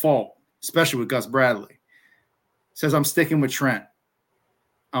to a fault, especially with Gus Bradley, says, I'm sticking with Trent.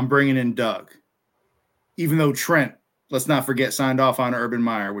 I'm bringing in Doug. Even though Trent let's not forget, signed off on Urban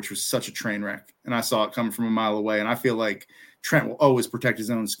Meyer, which was such a train wreck. And I saw it coming from a mile away. And I feel like Trent will always protect his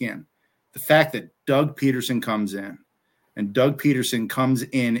own skin. The fact that Doug Peterson comes in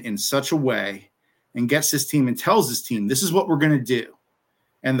in such a way and gets his team and tells his team, this is what we're going to do.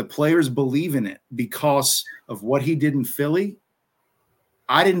 And the players believe in it because of what he did in Philly.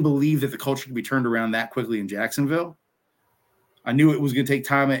 I didn't believe that the culture could be turned around that quickly in Jacksonville. I knew it was going to take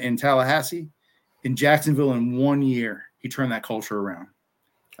time in Tallahassee. In Jacksonville, in 1 year, he turned that culture around.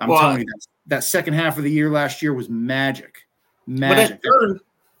 I'm telling you, that second half of the year last year was magic. Magic. But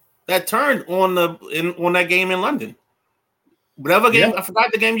that turned on that game in London. Whatever game, I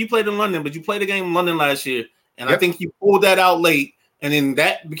forgot the game you played in London, but you played a game in London last year, and I think you pulled that out late, and then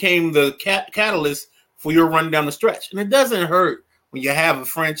that became the catalyst for your run down the stretch. And it doesn't hurt when you have a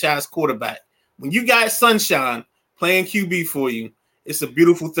franchise quarterback. When you got Sunshine playing QB for you, it's a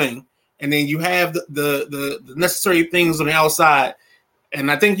beautiful thing. And then you have the necessary things on the outside. And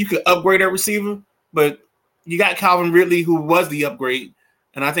I think you could upgrade that receiver, but you got Calvin Ridley, who was the upgrade.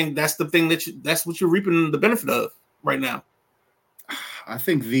 And I think that's the thing that's what you're reaping the benefit of right now. I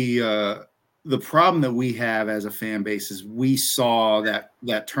think the problem that we have as a fan base is we saw that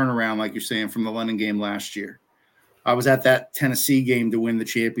turnaround, like you're saying, from the London game last year. I was at that Tennessee game to win the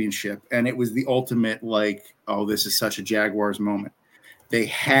championship, and it was the ultimate, like, oh, this is such a Jaguars moment. They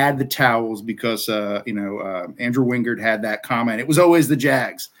had the towels because, Andrew Wingard had that comment. It was always the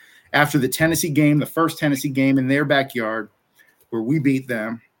Jags. After the Tennessee game, the first Tennessee game in their backyard where we beat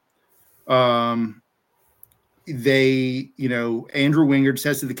them, Andrew Wingard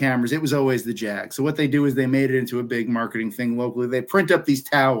says to the cameras, it was always the Jags. So what they do is they made it into a big marketing thing locally. They print up these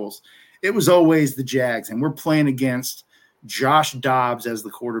towels. It was always the Jags. And we're playing against Josh Dobbs as the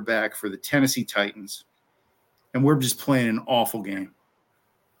quarterback for the Tennessee Titans. And we're just playing an awful game.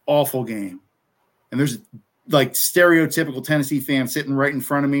 Awful game. And there's like stereotypical Tennessee fan sitting right in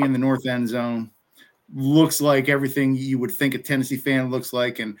front of me in the north end zone. Looks like everything you would think a Tennessee fan looks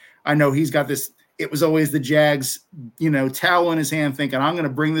like. And I know he's got this, it was always the Jags, towel in his hand thinking, I'm going to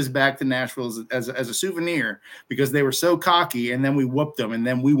bring this back to Nashville as a souvenir because they were so cocky. And then we whooped them and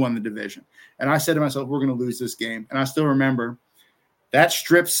then we won the division. And I said to myself, we're going to lose this game. And I still remember that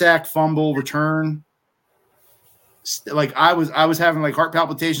strip sack fumble return. Like I was having like heart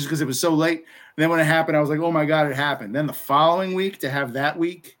palpitations because it was so late. And then when it happened, I was like, oh my God, it happened. Then the following week to have that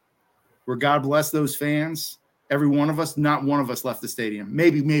week where God bless those fans, every one of us, not one of us left the stadium.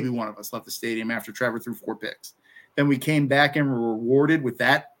 Maybe one of us left the stadium after Trevor threw 4 picks. Then we came back and were rewarded with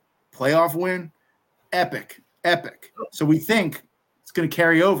that playoff win. Epic. So we think it's going to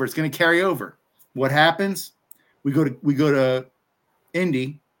carry over. What happens? We go to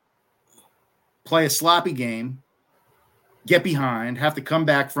Indy, play a sloppy game, get behind, have to come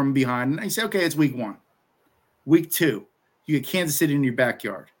back from behind. And you say, okay, it's week 1. Week 2, you get Kansas City in your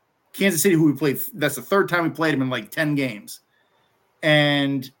backyard. Kansas City, who we played, that's the third time we played them in like 10 games.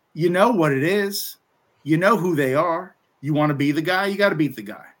 And you know what it is. You know who they are. You want to be the guy, you got to beat the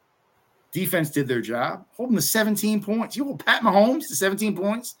guy. Defense did their job. Holding the 17 points. You will Pat Mahomes to 17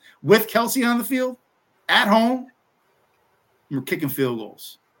 points with Kelsey on the field at home. And we're kicking field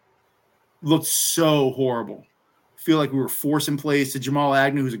goals. Looked so horrible. Feel like we were forcing plays to Jamal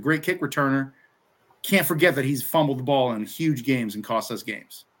Agnew, who's a great kick returner. Can't forget that he's fumbled the ball in huge games and cost us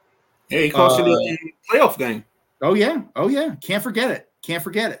games. Yeah, he cost you the playoff game. Oh, yeah. Can't forget it.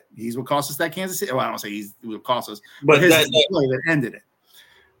 He's what cost us that Kansas City. Well, I don't say he's what cost us, but his play that ended it.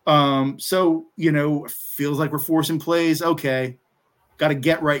 So, feels like we're forcing plays. Okay. Got a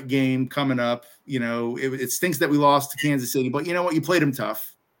get right game coming up. It stinks that we lost to Kansas City, but you know what? You played them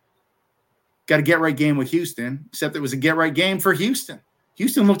tough. Got a get right game with Houston, except it was a get right game for Houston.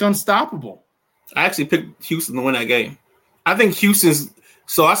 Houston looked unstoppable. I actually picked Houston to win that game. I think Houston's.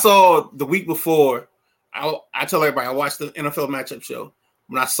 So I saw the week before. I tell everybody I watched the NFL matchup show.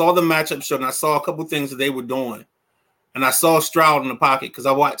 When I saw the matchup show and I saw a couple things that they were doing, and I saw Stroud in the pocket because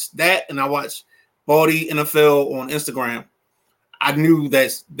I watched that and I watched Baldy NFL on Instagram. I knew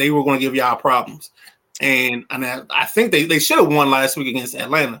that they were going to give y'all problems, and I think they should have won last week against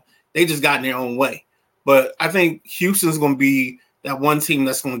Atlanta. They just got in their own way. But I think Houston's going to be that one team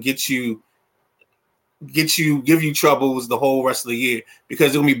that's going to give you troubles the whole rest of the year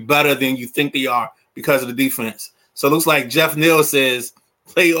because they're going to be better than you think they are because of the defense. So it looks like Jeff Neal says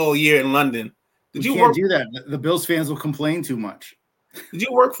play all year in London. Did you can't do that? The Bills fans will complain too much. Did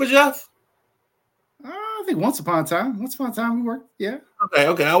you work for Jeff? I think once upon a time we worked. Yeah.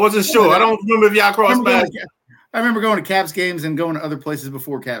 Okay. I wasn't sure. I don't remember if y'all crossed paths. I remember going to Caps games and going to other places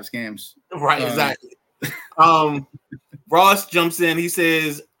before Caps games. Right, exactly. Ross jumps in. He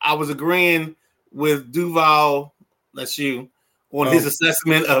says, I was agreeing with Duval That's you on Oh. his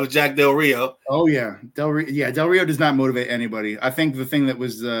assessment of Jack Del Rio. Oh yeah, Del Rio does not motivate anybody. I think the thing that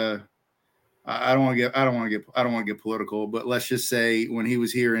was I don't want to get political, but let's just say when he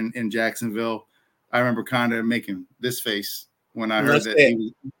was here in Jacksonville, I remember kind of making this face when I heard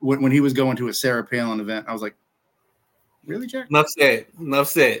that when he was going to a Sarah Palin event. I was like, really, Jack? Enough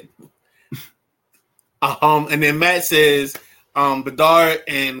said. And then Matt says, Bedard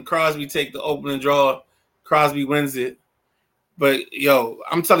and Crosby take the opening draw. Crosby wins it. But yo,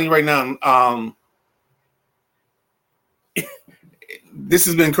 I'm telling you right now, this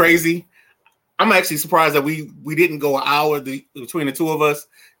has been crazy. I'm actually surprised that we didn't go an hour between the two of us,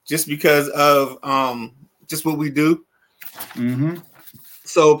 just because of just what we do. Mm-hmm.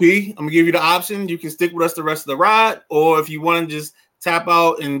 So P, I'm gonna give you the option. You can stick with us the rest of the ride, or if you want to just tap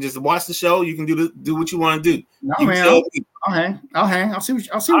out and just watch the show, you can do what you want to do. No, man, I'll hang. I'll see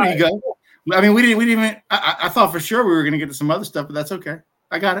where you go. I mean, we didn't even. I thought for sure we were going to get to some other stuff, but that's okay.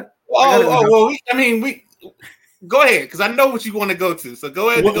 I got it. We go ahead because I know what you want to go to. So go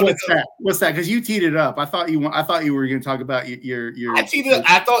ahead. What's that? Because you teed it up. I thought you were going to talk about your. I teed it.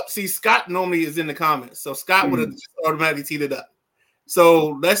 I thought. See, Scott normally is in the comments, so Scott would have automatically teed it up.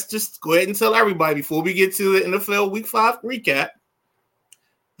 So let's just go ahead and tell everybody before we get to the NFL Week 5 recap,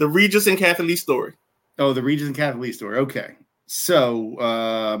 the Regis and Kathy Lee story. Oh, the Regis and Kathy Lee story. Okay.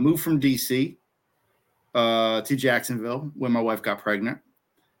 So, moved from DC to Jacksonville when my wife got pregnant.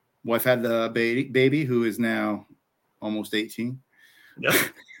 Wife had the baby who is now almost 18. Yep.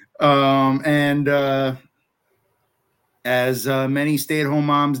 And as many stay-at-home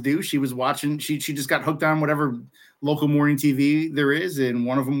moms do, she was watching. She just got hooked on whatever local morning TV there is, and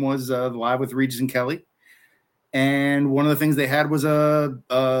one of them was Live with Regis and Kelly. And one of the things they had was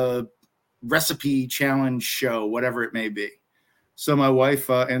a recipe challenge show, whatever it may be. So my wife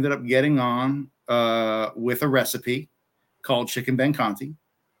ended up getting on with a recipe called Chicken Ben Conti,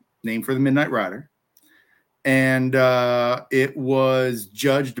 named for the Midnight Rider. And it was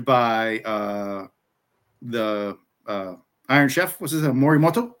judged by the Iron Chef. What's his name?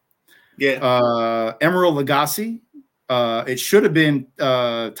 Morimoto? Yeah. Emerald Lagasse. It should have been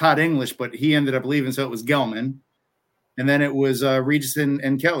Todd English, but he ended up leaving, so it was Gelman. And then it was Regis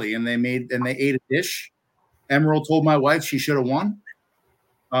and Kelly, and they ate a dish. Emerald told my wife she should have won,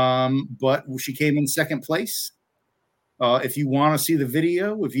 but she came in second place. If you want to see the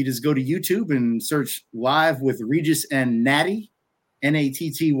video, if you just go to YouTube and search Live with Regis and Natty, Natty,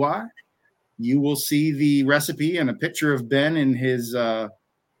 you will see the recipe and a picture of Ben in his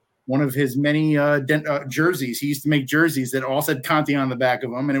one of his many jerseys. He used to make jerseys that all said Conti on the back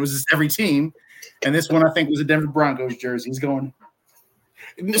of them, and it was just every team. And this one, I think, was a Denver Broncos jersey. He's going.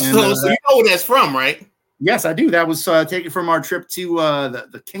 So you know where that's from, right? Yes, I do. That was taken from our trip to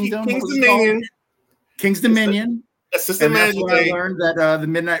the Kingdom. King's Dominion. King's Dominion. That's when I learned that the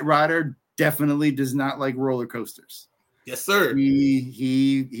Midnight Rider definitely does not like roller coasters. Yes, sir.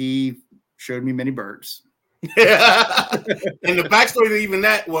 He showed me many birds. And the backstory to even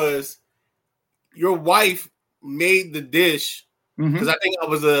that was your wife made the dish because I think I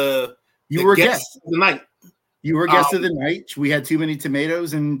was you were a guest of the night. You were a guest of the night. We had too many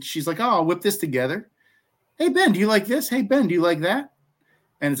tomatoes, and she's like, "Oh, I'll whip this together." Hey Ben, do you like this? Hey Ben, do you like that?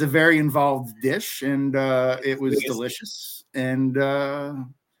 And it's a very involved dish, and it was delicious. And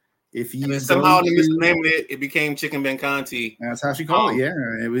if you somehow misnamed it became Chicken Ben Conti. That's how she called it. Yeah,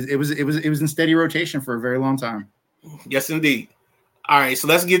 it was in steady rotation for a very long time. Yes, indeed. All right, so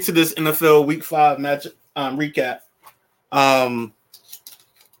let's get to this NFL Week 5 match recap.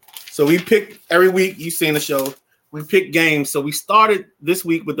 So we pick every week. You've seen the show. We pick games. So we started this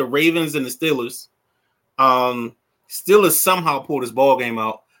week with the Ravens and the Steelers. Steelers somehow pulled this ball game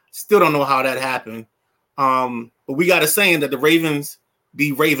out. Still don't know how that happened. But we got a saying that the Ravens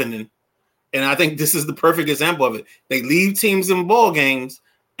be ravening. And I think this is the perfect example of it. They leave teams in ball games,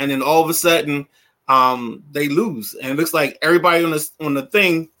 and then all of a sudden they lose. And it looks like everybody on the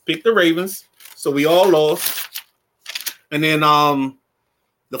thing picked the Ravens. So we all lost. And then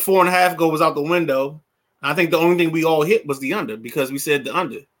the 4.5 goal was out the window. I think the only thing we all hit was the under because we said the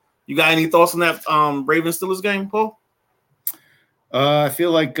under. You got any thoughts on that Ravens Steelers game, Paul? I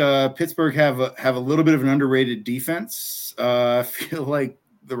feel like Pittsburgh have a little bit of an underrated defense. I feel like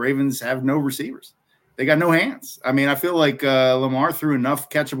the Ravens have no receivers. They got no hands. I mean, I feel like Lamar threw enough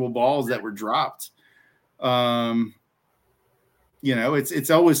catchable balls that were dropped. It's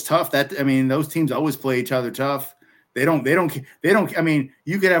always tough. Those teams always play each other tough. They don't. I mean,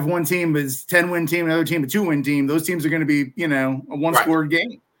 you could have one team that's 10-win team, another team a 2-win team. Those teams are going to be, a one-scored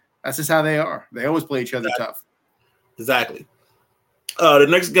game. That's just how they are. They always play each other tough. Exactly. The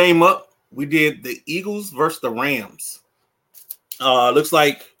next game up we did the Eagles versus the Rams. Looks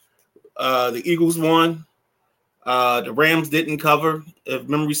like the Eagles won. The Rams didn't cover, if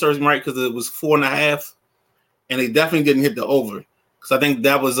memory serves me right, because it was 4.5, and they definitely didn't hit the over, because I think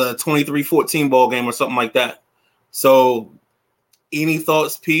that was a 23-14 ball game or something like that. So, any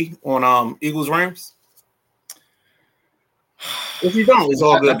thoughts, P, on Eagles Rams? If you don't, it's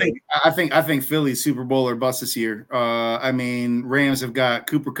all good. I think Philly's Super Bowl or bust this year. I mean, Rams have got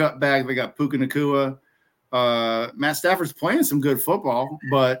Cooper Kupp back. They got Puka Nacua. Matt Stafford's playing some good football,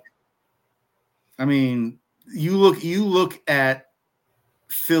 but I mean, you look at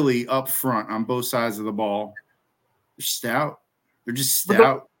Philly up front on both sides of the ball. They're stout. They're just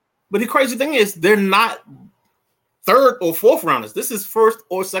stout. But the crazy thing is, they're not third or fourth rounders. This is first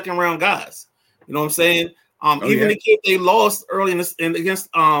or second round guys. You know what I'm saying? The kid they lost early against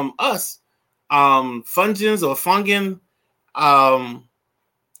us, Fungin,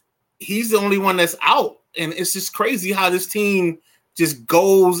 he's the only one that's out, and it's just crazy how this team just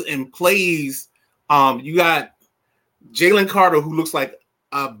goes and plays. You got Jalen Carter, who looks like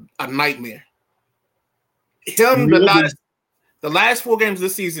a nightmare. The last 4 games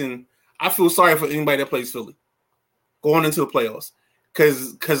this season, I feel sorry for anybody that plays Philly going into the playoffs,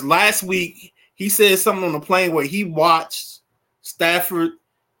 because last week he said something on the plane where he watched Stafford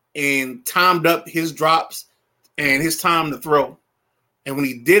and timed up his drops and his time to throw. And when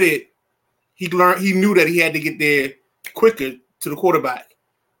he did it, he knew that he had to get there quicker to the quarterback.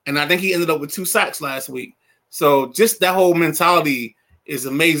 And I think he ended up with 2 sacks last week. So just that whole mentality is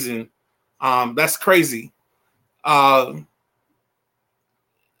amazing. That's crazy. TJ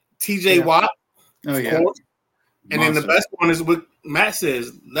Watt. Oh, yeah. And then the best one is what Matt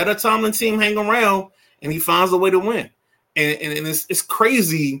says: let a Tomlin team hang around, and he finds a way to win. And it's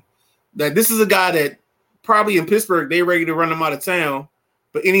crazy that this is a guy that probably in Pittsburgh they're ready to run him out of town,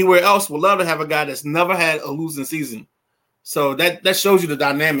 but anywhere else would love to have a guy that's never had a losing season. So that shows you the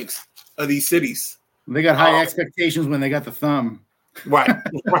dynamics of these cities. They got high expectations when they got the thumb. Right,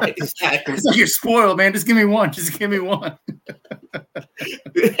 exactly. It's like, you're spoiled, man. Just give me one.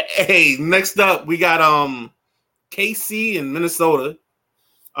 Hey, next up we got KC in Minnesota.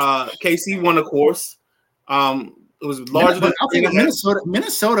 KC won, of course. It was larger than I think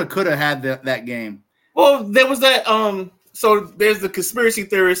Minnesota could have had that game. Well, there was that. So there's the conspiracy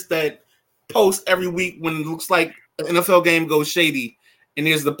theorists that post every week when it looks like an NFL game goes shady, and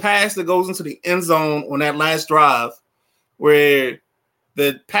there's the pass that goes into the end zone on that last drive where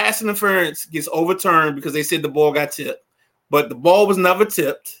the pass interference gets overturned because they said the ball got tipped, but the ball was never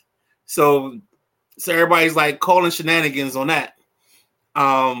tipped. So everybody's like calling shenanigans on that.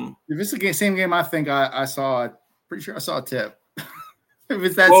 If it's the same game, I think I saw it. Pretty sure I saw a tip. If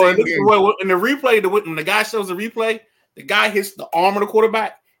it's that same game. Well, in the replay, when the guy shows the replay, the guy hits the arm of the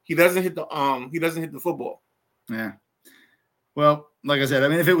quarterback. He doesn't hit the football. Yeah. Well, like I said, I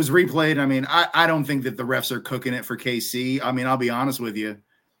mean, if it was replayed, I mean, I don't think that the refs are cooking it for KC. I mean, I'll be honest with you.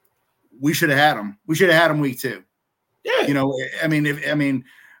 We should have had them. We should have had them week 2. Yeah. You know, I mean,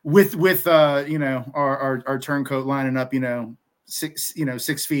 with you know, our turncoat lining up, you know, 6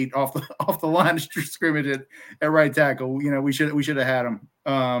 feet off the line of scrimmage at right tackle, you know, we should have had him.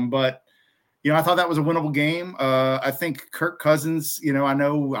 But you know, I thought that was a winnable game. I think Kirk Cousins, you know, I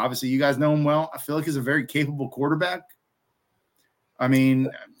know obviously you guys know him well. I feel like he's a very capable quarterback. I mean,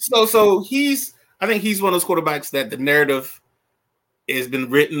 so I think he's one of those quarterbacks that the narrative has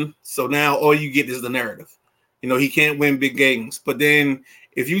been written. So now all you get is the narrative. You know, he can't win big games. But then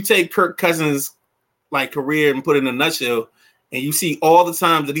if you take Kirk Cousins' like career and put it in a nutshell, and you see all the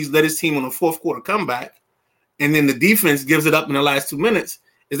times that he's led his team on a fourth quarter comeback, and then the defense gives it up in the last 2 minutes,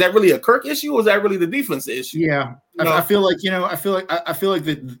 is that really a Kirk issue, or is that really the defense issue? Yeah, I feel like that. You know,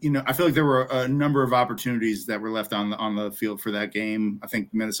 I feel like there were a number of opportunities that were left on the field for that game. I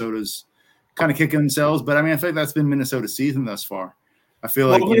think Minnesota's kind of kicking themselves, but I mean, I feel like that's been Minnesota's season thus far. I feel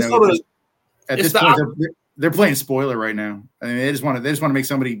like at this point they're playing spoiler right now. I mean, they just want to make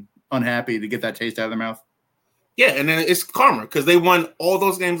somebody unhappy to get that taste out of their mouth. Yeah, and then it's karma because they won all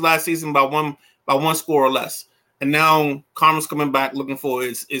those games last season by one score or less. And now Karma's coming back looking for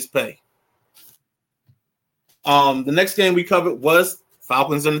his pay. The next game we covered was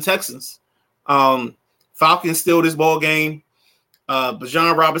Falcons and the Texans. Falcons steal this ball game.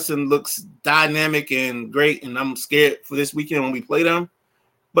 Bijan Robinson looks dynamic and great, and I'm scared for this weekend when we play them.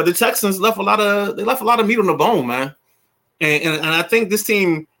 But the Texans left a lot of meat on the bone, man. And I think this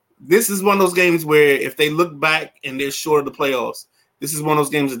team, this is one of those games where if they look back and they're short of the playoffs, this is one of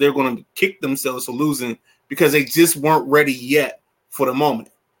those games that they're going to kick themselves for losing, because they just weren't ready yet for the moment.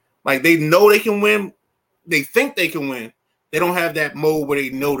 Like, they know they can win. They think they can win, they don't have that mode where they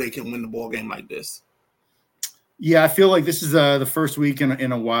know they can win the ball game like this. Yeah, I feel like this is the first week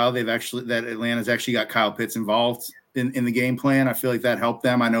in a while that Atlanta's actually got Kyle Pitts involved in the game plan. I feel like that helped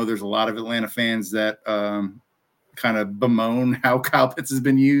them. I know there's a lot of Atlanta fans that kind of bemoan how Kyle Pitts has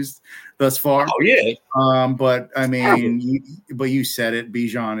been used thus far. Oh yeah. But I mean, you said it.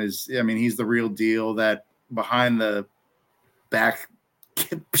 Bijan is. I mean, he's the real deal. That behind the back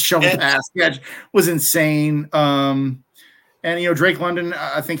shovel pass catch was insane. And Drake London,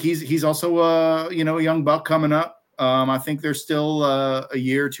 I think he's also a young buck coming up. I think they're still a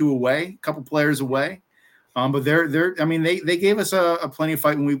year or two away, a couple players away. But they're I mean they gave us a plenty of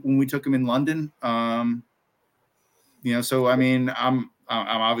fight when we took them in London. So I mean I'm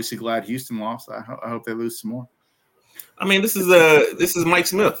obviously glad Houston lost. I hope they lose some more. I mean this is Mike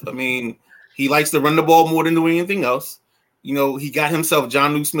Smith. I mean he likes to run the ball more than do anything else. He got himself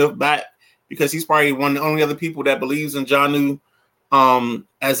Jonnu Smith back, because he's probably one of the only other people that believes in Jonnu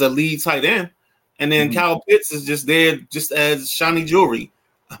as a lead tight end. And then Kyle Pitts is just there just as shiny jewelry.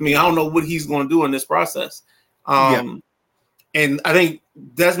 I mean, I don't know what he's going to do in this process. And I think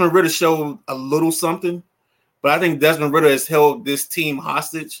Desmond Ridder showed a little something, but I think Desmond Ridder has held this team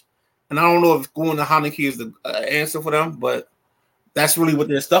hostage. And I don't know if going to Heinicke is the answer for them, but that's really what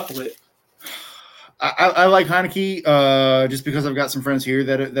they're stuck with. I like Heinicke just because I've got some friends here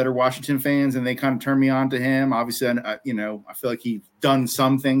that are Washington fans, and they kind of turn me on to him. Obviously, I feel like he's done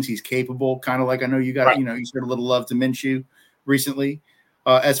some things. He's capable, kind of like I know you got, right. You showed a little love to Minshew recently.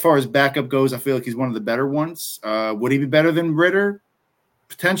 As far as backup goes, I feel like he's one of the better ones. Would he be better than Ridder?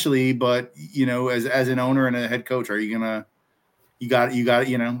 Potentially, but as an owner and a head coach, are you gonna? You got to let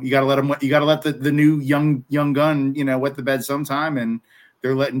him. You got to let the new young gun wet the bed sometime, and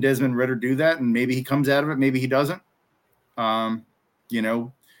they're letting Desmond Ridder do that, and maybe he comes out of it, maybe he doesn't. Troy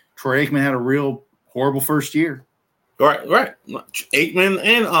Aikman had a real horrible first year. Right. Aikman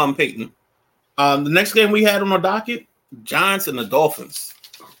and Peyton. The next game we had on our docket, Giants and the Dolphins.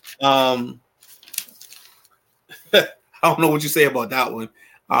 I don't know what you say about that one.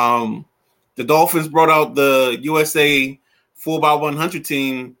 The Dolphins brought out the USA 4x100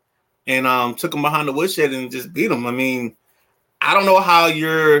 team and took them behind the woodshed and just beat them. I mean, I don't know how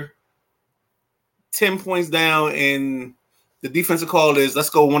you're 10 points down and the defensive call is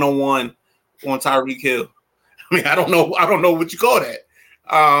let's go 1-on-1 on Tyreek Hill. I mean, I don't know what you call that.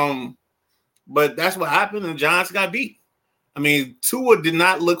 But that's what happened, and the Giants got beat. I mean, Tua did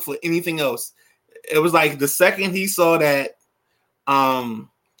not look for anything else. It was like the second he saw that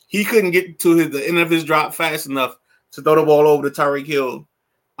he couldn't get to the end of his drop fast enough to throw the ball over to Tyreek Hill.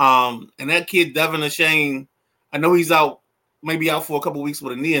 And that kid, Devin Achane, I know he's maybe out for a couple of weeks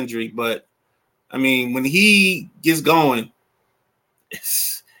with a knee injury, but I mean, when he gets going,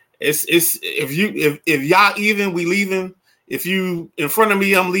 it's if y'all even, we leaving. If you in front of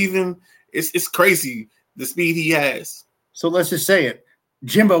me, I'm leaving. It's crazy the speed he has. So let's just say it.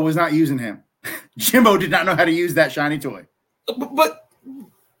 Jimbo was not using him. Jimbo did not know how to use that shiny toy. But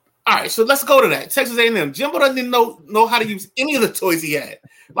all right, so let's go to that. Texas A&M. Jimbo doesn't know how to use any of the toys he had.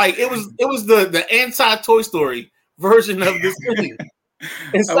 Like it was the anti-Toy Story version of this thing.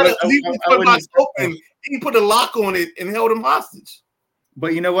 Instead of leaving the box open, he put a lock on it and held him hostage.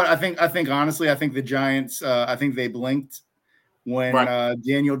 But you know what? I think honestly, the Giants. I think they blinked when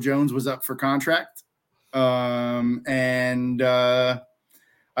Daniel Jones was up for contract, and I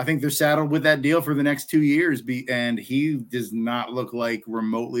think they're saddled with that deal for the next 2 years. And he does not look like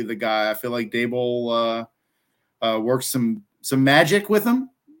remotely the guy. I feel like Dable works some magic with him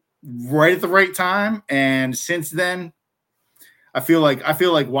right at the right time, and since then, I feel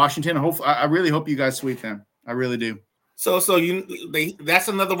like Washington. I really hope you guys sweep them. I really do. So that's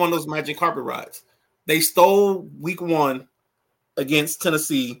another one of those magic carpet rides. They stole week 1 against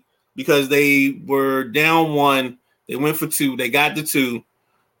Tennessee because they were down 1. They went for 2. They got the 2.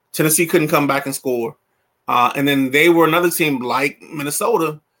 Tennessee couldn't come back and score. And then they were another team like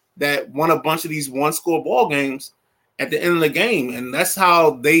Minnesota that won a bunch of these one-score ball games at the end of the game. And that's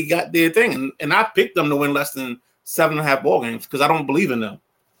how they got their thing. And I picked them to win less than 7.5 ball games because I don't believe in them.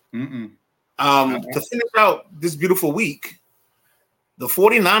 To finish out this beautiful week, the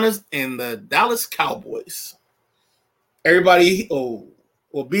 49ers and the Dallas Cowboys. Everybody,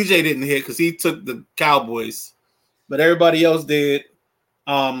 BJ didn't hit because he took the Cowboys, but everybody else did.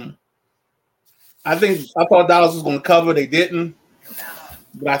 I thought Dallas was going to cover. They didn't.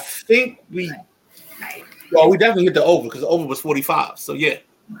 But I think we definitely hit the over because the over was 45. So, yeah.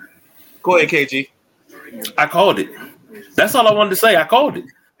 Go ahead, KG. I called it. That's all I wanted to say. I called it.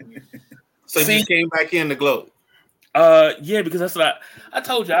 So you just came back in the globe. Yeah, because that's what I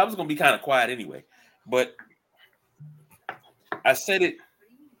told you I was going to be kind of quiet anyway. But I said it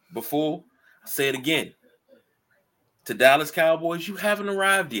before. I say it again. To Dallas Cowboys, you haven't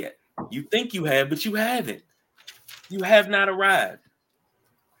arrived yet. You think you have, but you haven't. You have not arrived.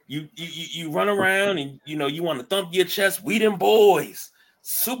 You run around and you want to thump your chest. We them boys.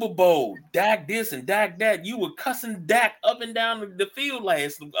 Super Bowl, Dak this and Dak that. You were cussing Dak up and down the field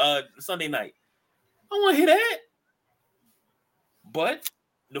last Sunday night. I want to hear that. But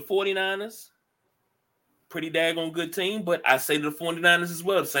the 49ers, pretty daggone good team. But I say to the 49ers as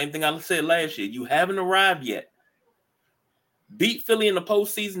well, the same thing I said last year. You haven't arrived yet. Beat Philly in the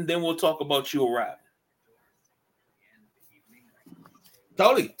postseason, then we'll talk about you arriving.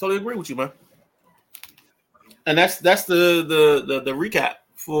 Totally agree with you, man. And that's the recap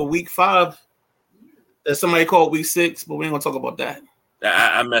for week 5 that somebody called week 6, but we ain't gonna talk about that.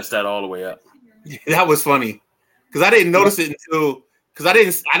 I messed that all the way up. That was funny because I didn't notice it until I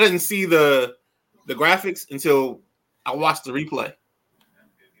didn't see the graphics until I watched the replay.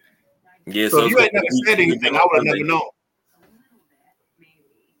 Yeah, so if you had never said anything, I would have never known.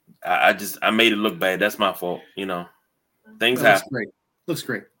 I made it look bad. That's my fault. Things happen. Looks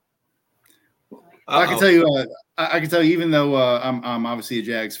great. I can tell you, even though I'm obviously a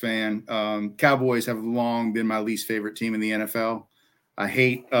Jags fan, Cowboys have long been my least favorite team in the NFL. I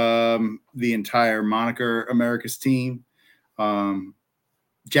hate the entire moniker America's team.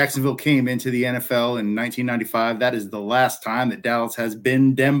 Jacksonville came into the NFL in 1995. That is the last time that Dallas has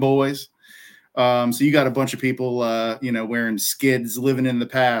been dem boys. So you got a bunch of people, wearing skids, living in the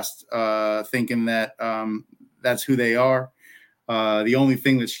past, thinking that that's who they are. The only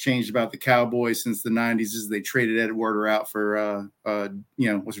thing that's changed about the Cowboys since the 90s is they traded Ed Werder out for,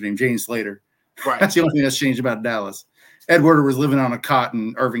 what's her name? Jane Slater. Right. That's the only thing that's changed about Dallas. Ed Werder was living on a cot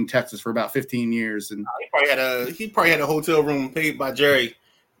in Irving, Texas for about 15 years. And he probably had a hotel room paid by Jerry.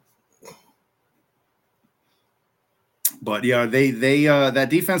 But yeah, they that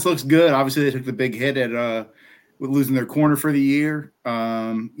defense looks good. Obviously, they took the big hit at with losing their corner for the year.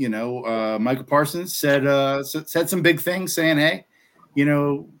 Michael Parsons said some big things, saying, "Hey,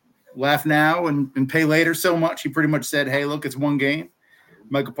 laugh now and pay later." So much, he pretty much said, "Hey, look, it's one game."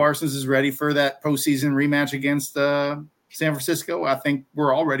 Michael Parsons is ready for that postseason rematch against San Francisco. I think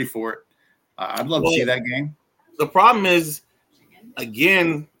we're all ready for it. I'd love to see that game. The problem is,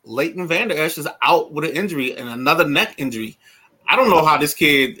 again, Leighton Vander Esch is out with an injury and another neck injury. I don't know how this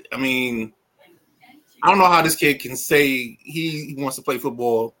kid – I don't know how this kid can say he wants to play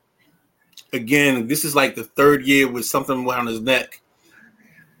football again. This is like the third year with something around his neck.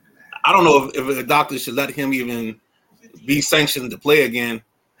 I don't know if a doctor should let him even be sanctioned to play again.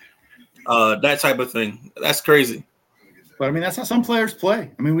 That type of thing. That's crazy. But, that's how some players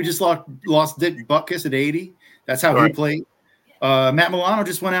play. We just lost Dick Butkus at 80. That's how he played. Matt Milano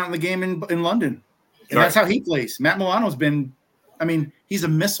just went out in the game in London, and that's how he plays. Matt Milano's been – he's a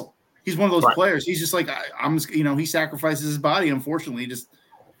missile. He's one of those players. He's just like he sacrifices his body. Unfortunately, he just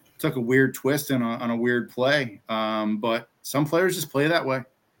took a weird twist on a weird play. But some players just play that way.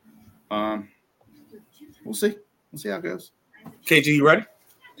 We'll see. We'll see how it goes. KG, you ready?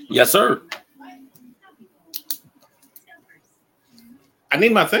 Yes, sir. I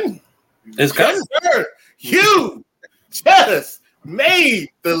need my thing. It's coming. Yes, sir. You just made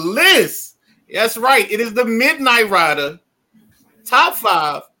the list. That's right. It is the Midnight Rider top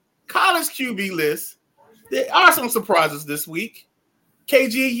 5 college QB list. There are some surprises this week.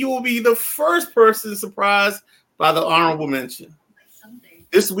 KG, you will be the first person surprised by the honorable mention.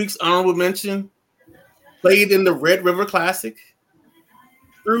 This week's honorable mention played in the Red River Classic,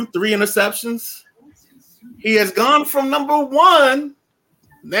 threw 3 interceptions. He has gone from number 1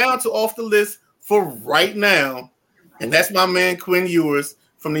 now to off the list for right now, and that's my man Quinn Ewers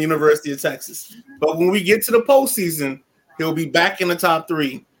from the University of Texas. But when we get to the postseason, he'll be back in the top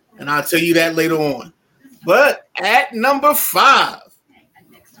 3. And I'll tell you that later on. But at number 5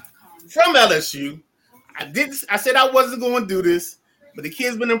 from LSU, I said I wasn't going to do this, but the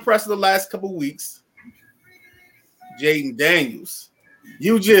kid's been impressed the last couple of weeks. Jaden Daniels.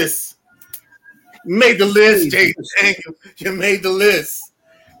 You just made the list, Jaden Daniels. You made the list.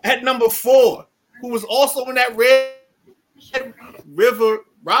 At number 4, who was also in that Red River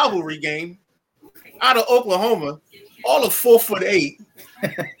rivalry game out of Oklahoma, all of 4'8".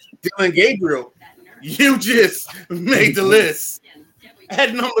 Dylan Gabriel, you just made the list.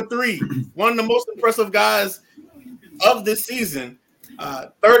 At number 3, one of the most impressive guys of this season,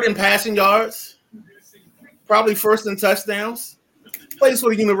 3rd in passing yards, probably 1st in touchdowns, plays for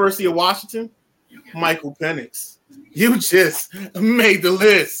the University of Washington, Michael Penix. You just made the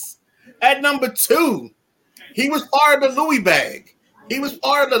list. At number 2, he was part of the Louis bag. He was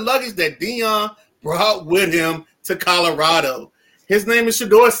part of the luggage that Deion brought with him to Colorado. His name is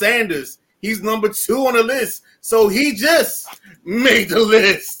Shedeur Sanders. He's number 2 on the list. So he just made the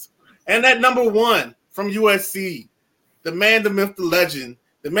list. And at number 1 from USC, the man, the myth, the legend,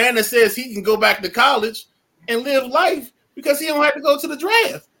 the man that says he can go back to college and live life because he don't have to go to the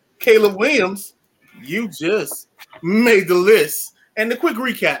draft. Caleb Williams, you just made the list. And the quick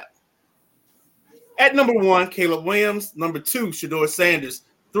recap. At number 1, Caleb Williams. Number 2, Shedeur Sanders.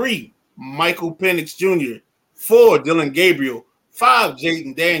 3, Michael Penix Jr. 4, Dylan Gabriel. 5,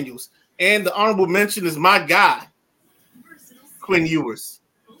 Jaden Daniels. And the honorable mention is my guy, Quinn Ewers.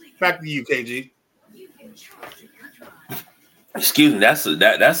 Back to you, KG. Excuse me, that's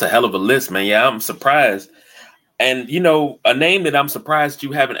a hell of a list, man. Yeah, I'm surprised. And a name that I'm surprised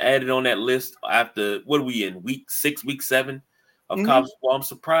you haven't added on that list after what are we in week 6, week 7 of college football? I'm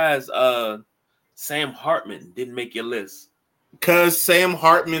surprised Sam Hartman didn't make your list. Because Sam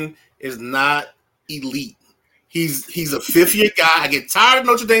Hartman is not elite. He's a 5th-year guy. I get tired of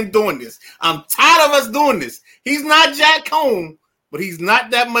Notre Dame doing this. I'm tired of us doing this. He's not Jack Cohn, but he's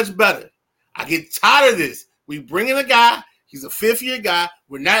not that much better. I get tired of this. We bring in a guy. He's a 5th-year guy.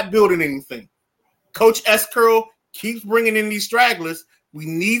 We're not building anything. Coach S. Curl keeps bringing in these stragglers. We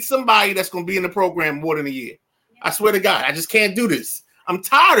need somebody that's going to be in the program more than a year. I swear to God, I just can't do this. I'm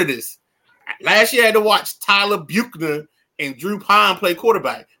tired of this. Last year, I had to watch Tyler Buchner and Drew Pine play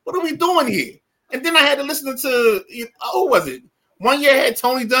quarterback. What are we doing here? And then I had to listen to, who was it? One year I had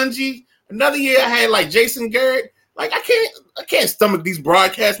Tony Dungy. Another year I had like Jason Garrett. Like I can't stomach these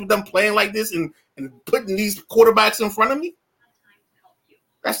broadcasts with them playing like this and putting these quarterbacks in front of me.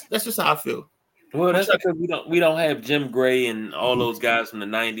 That's just how I feel. Well, that's because we don't have Jim Gray and all those guys from the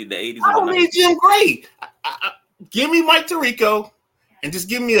 90s, the 80s. I don't need Jim Gray. Give me Mike Tirico and just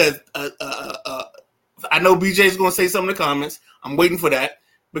give me a I know BJ's going to say something in the comments. I'm waiting for that.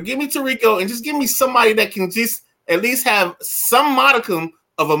 But give me Tirico and just give me somebody that can just at least have some modicum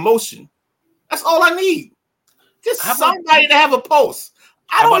of emotion. That's all I need. Just somebody to have a pulse.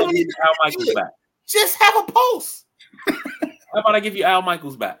 I don't even need Al Michaels back. Just have a pulse. How about I give you Al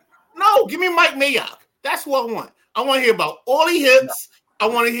Michaels back? No, give me Mike Mayock. That's what I want. I want to hear about Ollie Hips. I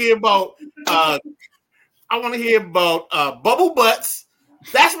want to hear about Bubble Butts.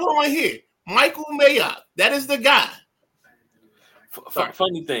 That's what I want to hear. Michael Mayock. That is the guy.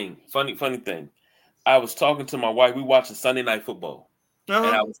 Funny thing. I was talking to my wife. We watching Sunday Night Football, and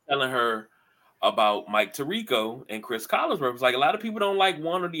I was telling her about Mike Tirico and Chris Collinsworth. It's like a lot of people don't like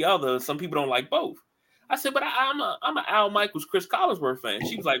one or the other. Some people don't like both. I said, but I'm an Al Michaels, Chris Collinsworth fan.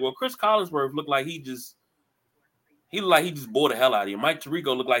 She was like, well, Chris Collinsworth looked like he just bored the hell out of you. Mike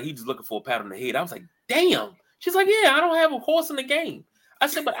Tirico looked like he just looking for a pat on the head. I was like, damn. She's like, yeah, I don't have a horse in the game. I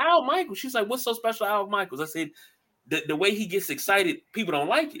said, but Al Michaels. She's like, what's so special Al Michaels? I said, the way he gets excited, people don't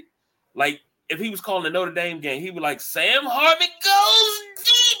like it. Like, if he was calling the Notre Dame game, he would like, Sam Hartman goes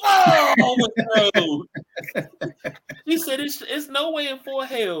deeper. He said, it's no way in 4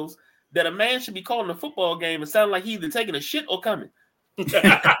 hells that a man should be calling a football game and sound like he's either taking a shit or coming.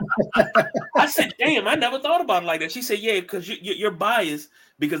 I said, damn, I never thought about it like that. She said, yeah, because you're biased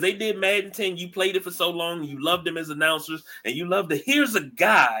because they did Madden 10. You played it for so long. You loved them as announcers and you loved it. Here's a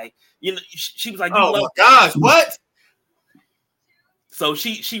guy. She was like, oh my gosh, what? So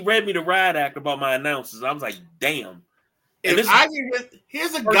she read me the riot act about my announcers. I was like, damn. Here's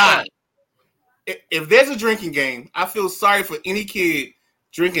a guy. If there's a drinking game, I feel sorry for any kid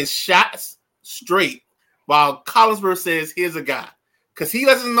drinking shots straight while Collinsworth says, here's a guy. Because he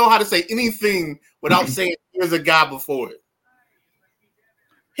doesn't know how to say anything without saying, here's a guy before it.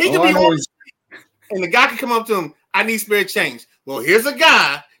 He could be on the street, and the guy can come up to him, I need spare change. Well, here's a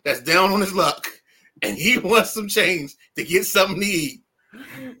guy that's down on his luck, and he wants some change to get something to eat.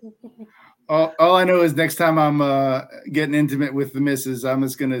 All I know is next time I'm getting intimate with the missus, I'm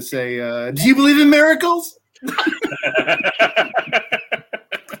just going to say, do you believe in miracles?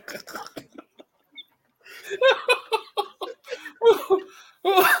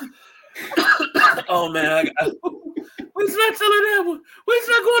 Oh man, where's not telling that one? Where's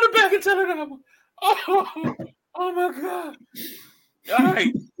not going back and telling that one? Oh my god! All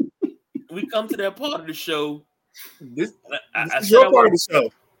right, we come to that part of the show. This is your part of the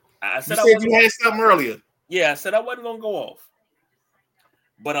show. I said you had something earlier. Yeah, I said I wasn't gonna go off,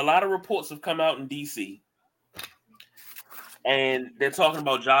 but a lot of reports have come out in DC, and they're talking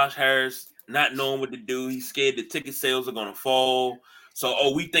about Josh Harris not knowing what to do. He's scared the ticket sales are gonna fall.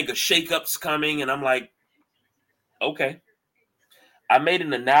 So, we think a shakeup's coming, and I'm like, okay. I made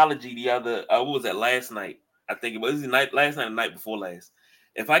an analogy the other. What was that last night? I think it was last night, the night before last.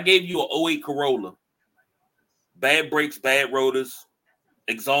 If I gave you an 08 Corolla, bad brakes, bad rotors,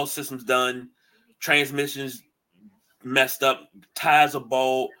 exhaust systems done, transmissions messed up, tires are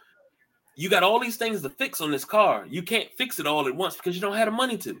bald. You got all these things to fix on this car. You can't fix it all at once because you don't have the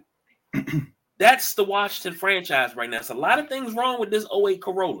money to. That's the Washington franchise right now. There's a lot of things wrong with this 08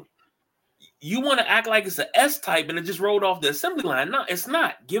 Corolla. You want to act like it's an S-type and it just rolled off the assembly line. No, it's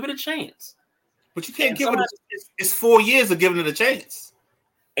not. Give it a chance. But you can't give it. It's 4 years of giving it a chance.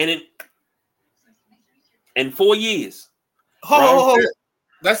 And in 4 years. Hold.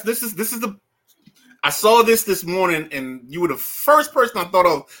 This is the. I saw this morning, and you were the first person I thought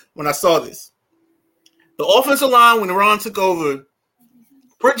of when I saw this. The offensive line when Ron took over,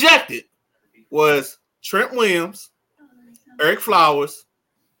 projected was Trent Williams, Eric Flowers.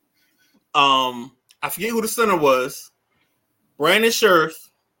 I forget who the center was. Brandon Scherf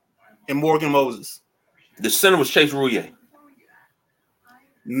and Morgan Moses. The center was Chase Roullier.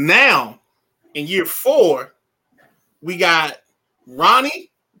 Now, in year 4, we got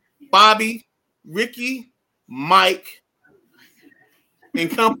Ronnie, Bobby, Ricky, Mike,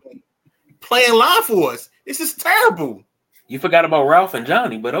 and company playing line for us. This is terrible. You forgot about Ralph and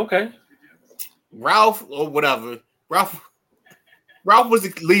Johnny, but okay. Ralph or whatever. Ralph was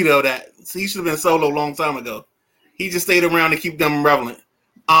the leader of that. So he should have been solo a long time ago. He just stayed around to keep them relevant.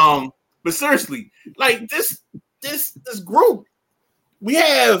 But seriously, like this group, we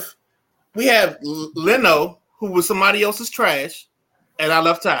have Leno, who was somebody else's trash, at our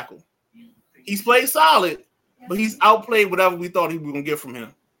left tackle. He's played solid, but he's outplayed whatever we thought he was going to get from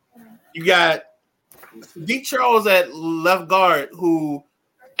him. You got Deke Charles at left guard, who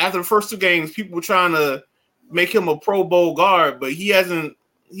after the first 2 games, people were trying to make him a Pro Bowl guard, but he hasn't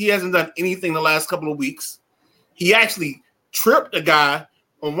done anything the last couple of weeks. He actually tripped a guy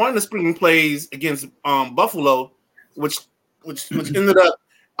on one of the spring plays against Buffalo, which ended up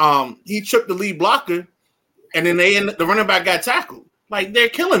he tripped the lead blocker, and then the running back got tackled. Like, they're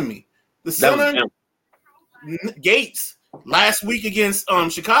killing me. The center, Gates, last week against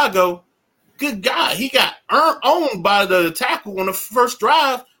Chicago, good guy. He got owned by the tackle on the first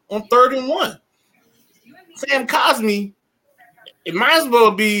drive on 3rd and 1. Sam Cosmi, it might as well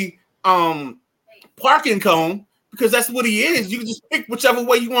be parking cone because that's what he is. You can just pick whichever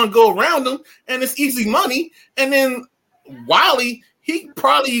way you want to go around him, and it's easy money. And then Wiley, he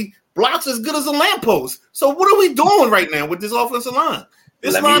probably blocks as good as a lamppost. So what are we doing right now with this offensive line?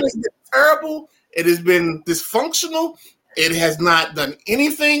 This line has been terrible. It has been dysfunctional. It has not done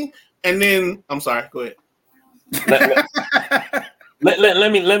anything. And then I'm sorry. Go ahead.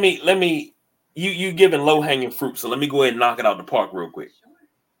 Let me. You giving low hanging fruit. So let me go ahead and knock it out the park real quick.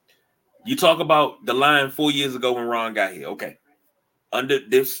 You talk about the line 4 years ago when Ron got here. Okay,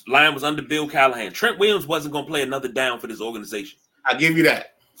 this line was under Bill Callahan. Trent Williams wasn't going to play another down for this organization. I give you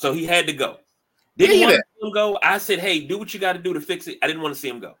that. So he had to go. Didn't want to see him go. I said, hey, do what you got to do to fix it. I didn't want to see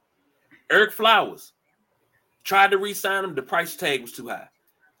him go. Eric Flowers tried to re-sign him. The price tag was too high.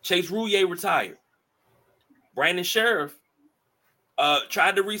 Chase Roullier retired. Brandon Scherf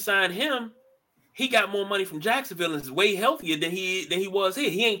tried to re-sign him. He got more money from Jacksonville and is way healthier than he was here.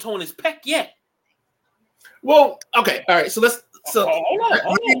 He ain't torn his pec yet. Well, okay, all right. So hold on.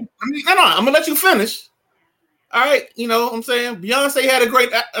 I'm gonna let you finish. All right, you know what I'm saying? Beyonce had a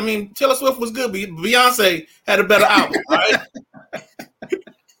great. Taylor Swift was good, but Beyonce had a better album. All right.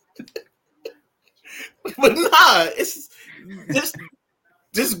 But nah, it's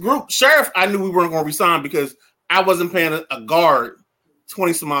this group. Sheriff, I knew we weren't going to resign because I wasn't paying a guard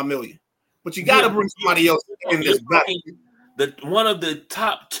 20-some-odd million. But you got to bring somebody else in this back. One of the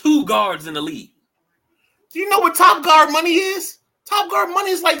top 2 guards in the league. Do you know what top guard money is? Top guard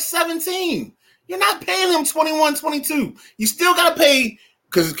money is like 17. You're not paying them 21, 22. You still got to pay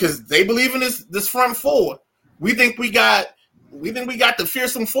because they believe in this front 4. We think we got the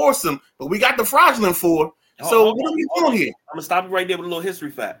fearsome foursome, but we got the fraudulent 4. So what are we doing here? I'm gonna stop you right there with a little history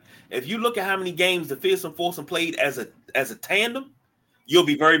fact. If you look at how many games the fearsome foursome played as a tandem, you'll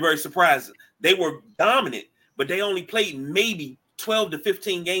be very, very surprised. They were dominant, but they only played maybe 12 to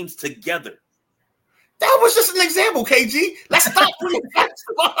 15 games together. That was just an example, KG. Let's stop putting facts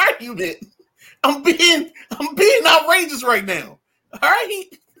to my argument. I'm being outrageous right now. All right.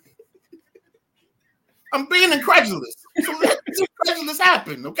 I'm being incredulous. So let this incredulous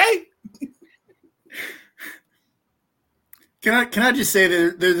happen, okay? Can I just say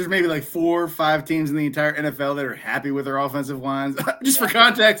that there's maybe like 4 or 5 teams in the entire NFL that are happy with their offensive lines? Just for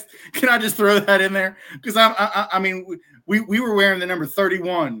context, can I just throw that in there? Because we were wearing the number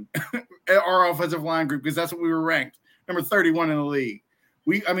 31 at our offensive line group because that's what we were ranked, number 31 in the league.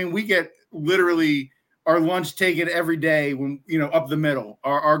 We get literally our lunch taken every day when up the middle.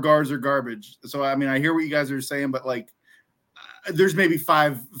 Our guards are garbage. So I hear what you guys are saying, but like there's maybe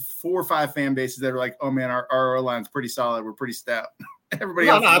 4 or 5 fan bases that are like, oh man, our line's pretty solid. We're pretty stout. Everybody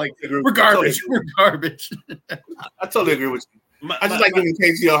else is like, we're garbage. We're garbage. I totally agree with you. I just like giving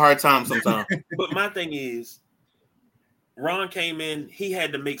KC a hard time sometimes. But my thing is, Ron came in, he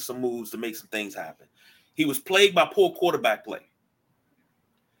had to make some moves to make some things happen. He was plagued by poor quarterback play.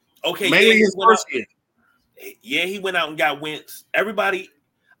 Okay, mainly his first year. Yeah, he went out and got Wentz. Everybody,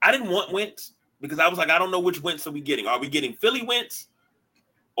 I didn't want Wentz because I was like, I don't know which Wentz are we getting. Are we getting Philly Wentz,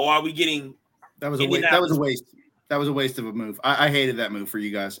 or are we getting? That was a waste. That was a waste. That was a waste of a move. I hated that move for you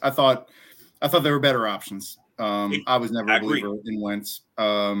guys. I thought there were better options. I was never a believer in Wentz.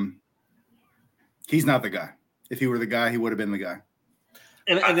 He's not the guy. If he were the guy, he would have been the guy.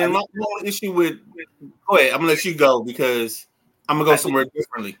 And then my issue with go ahead, I'm gonna let you go because I'm gonna go somewhere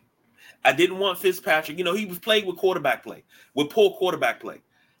differently. I didn't want Fitzpatrick. You know, he was plagued with quarterback play, with poor quarterback play.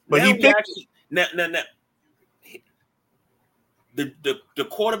 But now he picked the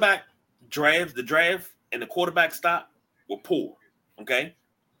quarterback draft, and the quarterback stop were poor. Okay.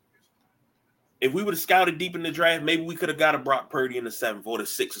 If we would have scouted deep in the draft, maybe we could have got a Brock Purdy in the 7th or the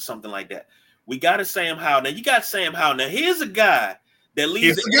 6th or something like that. We got a Sam Howell. Now you got Sam Howell. Now here's a guy that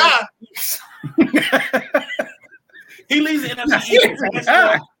leads he leads the NFC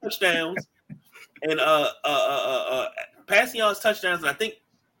touchdowns and passing yards, touchdowns, and I think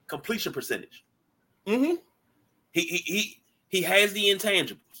completion percentage. Mm-hmm. He has the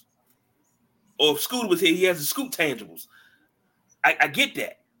intangibles. Or if Scooter was here, he has the Scoot tangibles. I get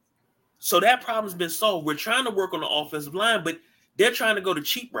that. So that problem's been solved. We're trying to work on the offensive line, but they're trying to go the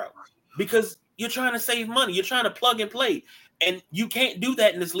cheap route because you're trying to save money. You're trying to plug and play. And you can't do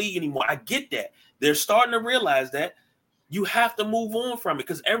that in this league anymore. I get that. They're starting to realize that you have to move on from it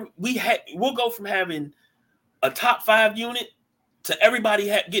because we'll go from having a top 5 unit to everybody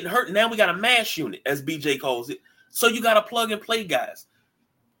getting hurt. Now we got a mash unit, as BJ calls it. So you got to plug and play guys.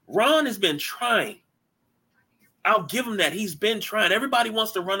 Ron has been trying. I'll give him that. He's been trying. Everybody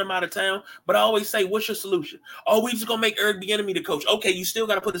wants to run him out of town, but I always say, what's your solution? Oh, we just going to make Eric Bieniemy the coach. Okay, you still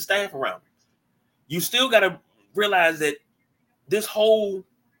got to put the staff around him. You still got to realize that this whole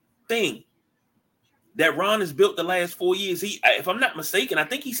thing that Ron has built the last 4 years, if I'm not mistaken, I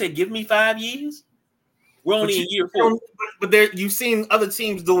think he said, give me 5 years. We're only in year 4. But you've seen other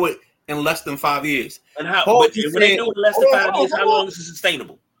teams do it in less than 5 years. And when they do it in less than 5 years, how long is it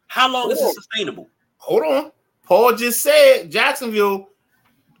sustainable? How long is it sustainable? Hold on. Paul just said Jacksonville,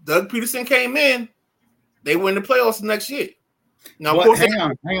 Doug Peterson came in, they win the playoffs the next year. Now,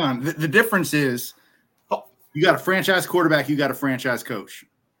 hang on. The difference is you got a franchise quarterback, you got a franchise coach.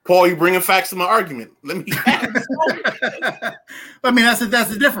 Paul, you bringing facts to my argument. Let me. I mean, that's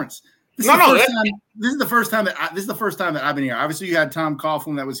the difference. This is the first time that I've been here. Obviously, you had Tom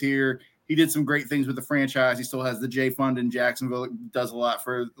Coughlin that was here. He did some great things with the franchise. He still has the J Fund in Jacksonville. It does a lot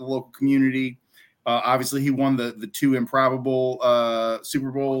for the local community. Obviously, he won the 2 improbable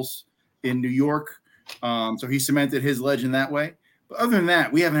Super Bowls in New York. So he cemented his legend that way. But other than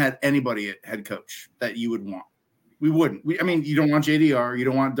that, we haven't had anybody at head coach that you would want. We wouldn't. You don't want JDR. You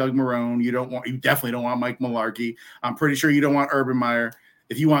don't want Doug Marrone. You definitely don't want Mike Mularkey. I'm pretty sure you don't want Urban Meyer.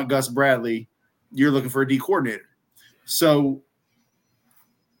 If you want Gus Bradley, you're looking for a D coordinator. So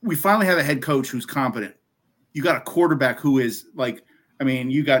we finally have a head coach who's competent. You got a quarterback who is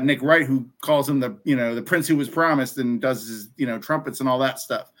you got Nick Wright who calls him the prince who was promised and does his, trumpets and all that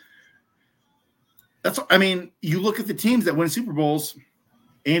stuff. You look at the teams that win Super Bowls,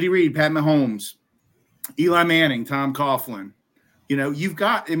 Andy Reid, Pat Mahomes, Eli Manning, Tom Coughlin. You've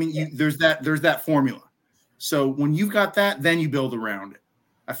got, there's that formula. So when you've got that, then you build around it.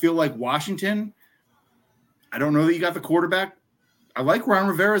 I feel like Washington, I don't know that you got the quarterback. I like Ron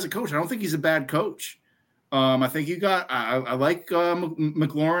Rivera as a coach. I don't think he's a bad coach. I think you got, I like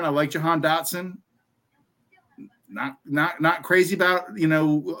McLaurin. I like Jahan Dotson. Not crazy about, a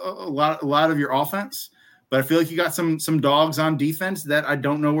lot of your offense, but I feel like you got some dogs on defense that I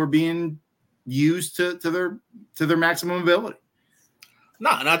don't know are being used to their maximum ability. No,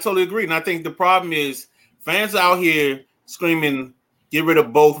 and I totally agree. And I think the problem is fans out here screaming, get rid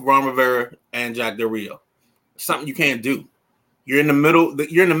of both Ron Rivera and Jack Del Rio. Something you can't do. You're in the middle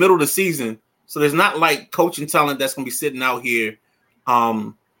of the season. So there's not like coaching talent that's going to be sitting out here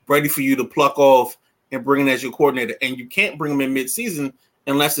ready for you to pluck off and bring in as your coordinator. And you can't bring them in mid-season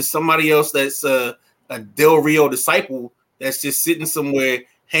unless it's somebody else that's a Del Rio disciple that's just sitting somewhere,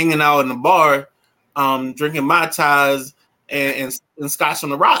 hanging out in the bar, drinking Mai Tais and scotch on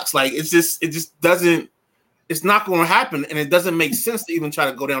the rocks. Like it just doesn't. It's not going to happen, and it doesn't make sense to even try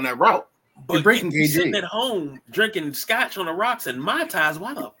to go down that route. But breaking sitting at home drinking scotch on the rocks and Mai Tais,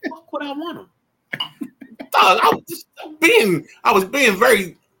 why the fuck would I want them? I was being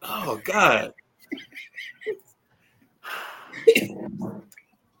very. Oh God.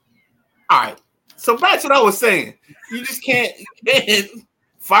 All right. So back to what I was saying. You just can't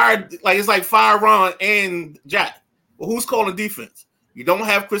fire like it's like fire Ron and Jack. Well, who's calling defense? You don't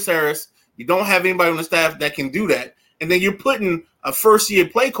have Chris Harris. You don't have anybody on the staff that can do that. And then you're putting a first-year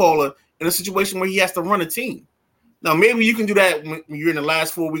play caller in a situation where he has to run a team. Now, maybe you can do that when you're in the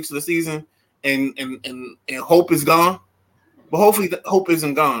last 4 weeks of the season and hope is gone. But hopefully the hope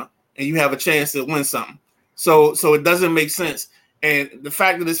isn't gone and you have a chance to win something. So it doesn't make sense. And the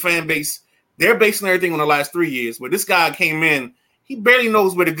fact that this fan base, they're basing everything on the last 3 years. Where this guy came in, he barely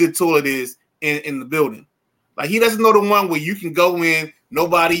knows where the good toilet is in the building. Like, he doesn't know the one where you can go in,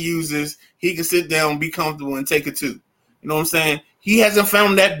 nobody uses, he can sit down, be comfortable, and take a two. You know what I'm saying? He hasn't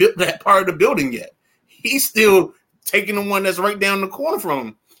found that part of the building yet. He's still taking the one that's right down the corner from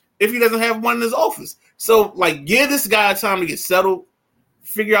him if he doesn't have one in his office. So, like, give this guy time to get settled,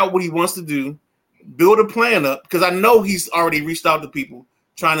 figure out what he wants to do, build a plan up, because I know he's already reached out to people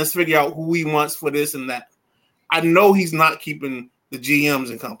trying to figure out who he wants for this and that. I know he's not keeping the GMs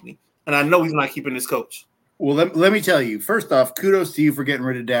and company, and I know he's not keeping his coach. Well, let me tell you. First off, kudos to you for getting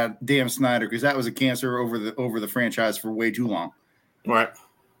rid of Dan Snyder, because that was a cancer over the franchise for way too long. Right.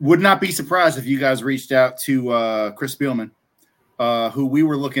 Would not be surprised if you guys reached out to Chris Spielman, who we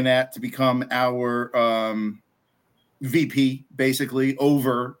were looking at to become our VP, basically,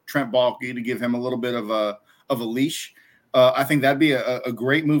 over Trent Baalke, to give him a little bit of a leash. I think that'd be a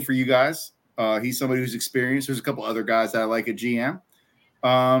great move for you guys. He's somebody who's experienced. There's a couple other guys that I like at GM.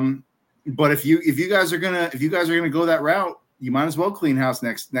 But if you guys are gonna go that route, you might as well clean house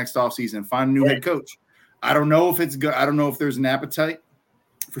next offseason, find a new head coach. I don't know if it's good. I don't know if there's an appetite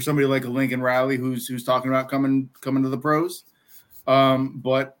for somebody like a Lincoln Riley who's talking about coming to the pros.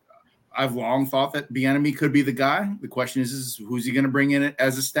 But I've long thought that Bieniemy could be the guy. The question is who's he going to bring in it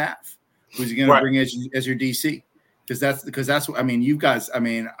as a staff? Who's he going to bring as your DC? Because that's what I mean. You guys, I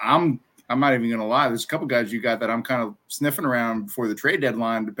mean, I'm not even going to lie. There's a couple guys you got that I'm kind of sniffing around before the trade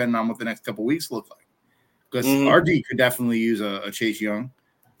deadline, depending on what the next couple weeks look like. Because RD could definitely use a Chase Young,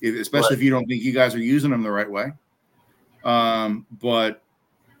 especially if you don't think you guys are using him the right way. But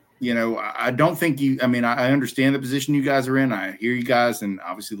you know, I don't think you. I mean, I understand the position you guys are in. I hear you guys, and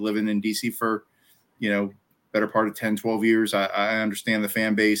obviously living in DC for, you know, better part of 10, 12 years. I understand the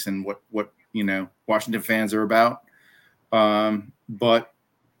fan base and what you know Washington fans are about. But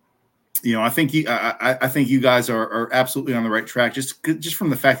you know, I think you guys are absolutely on the right track. Just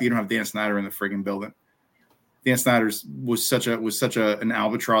from the fact that you don't have Dan Snyder in the friggin' building. Dan Snyder was such an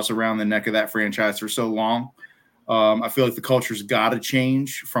albatross around the neck of that franchise for so long. I feel like the culture's got to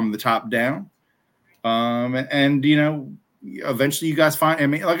change from the top down. And you know, eventually you guys find. I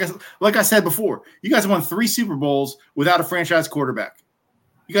mean, like I said before, you guys have won 3 Super Bowls without a franchise quarterback.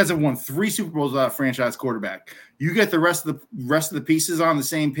 You guys have won 3 Super Bowls without a franchise quarterback. You get the rest of the pieces on the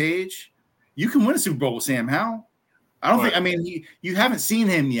same page, you can win a Super Bowl with Sam Howell. I don't think. I mean, you haven't seen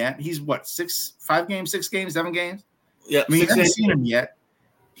him yet. He's what, 5 games, 6 games, 7 games. Yeah, I mean, you haven't seen him yet.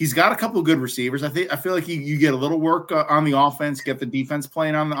 He's got a couple of good receivers. I feel like you get a little work on the offense, get the defense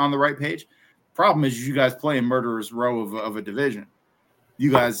playing on the right page. Problem is, you guys play in murderer's row of a division.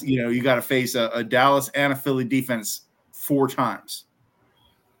 You guys, you know, you got to face a Dallas and a Philly defense 4 times.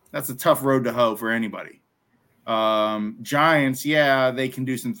 That's a tough road to hoe for anybody. Giants, yeah, they can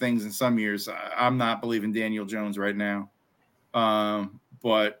do some things in some years. I'm not believing Daniel Jones right now.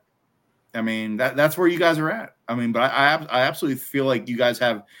 But I mean, that's where you guys are at. I mean, but I absolutely feel like you guys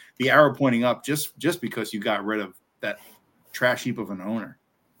have the arrow pointing up just because you got rid of that trash heap of an owner.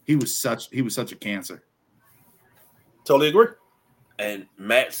 He was such a cancer. Totally agree. And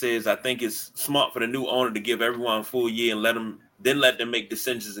Matt says, I think it's smart for the new owner to give everyone a full year and let them make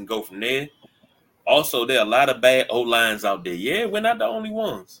decisions and go from there. Also, there are a lot of bad O-lines out there. Yeah, we're not the only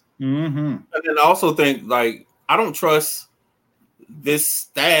ones. Mm-hmm. And then I also think, like, I don't trust this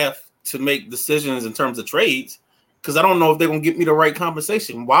staff to make decisions in terms of trades because I don't know if they're going to get me the right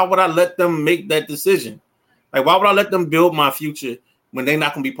compensation. Why would I let them make that decision? Like, why would I let them build my future when they're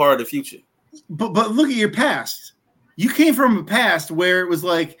not going to be part of the future? But look at your past. You came from a past where it was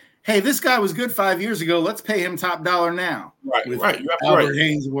like, hey, this guy was good 5 years ago. Let's pay him top dollar now. Right, with right. Albert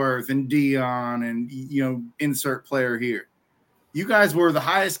Haynesworth and Dion and, you know, insert player here. You guys were the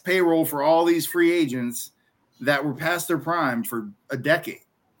highest payroll for all these free agents that were past their prime for a decade.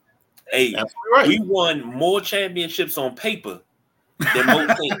 Hey, right. We won more championships on paper than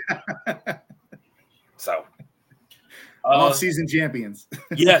most teams. So, off-season champions.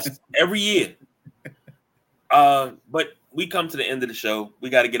 Yes, every year. But we come to the end of the show. We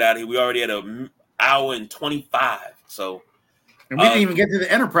got to get out of here. We already had an hour and 25. So, and we didn't even get to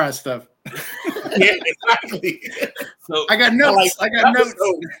the Enterprise stuff. Yeah, exactly. So I got notes. I got notes.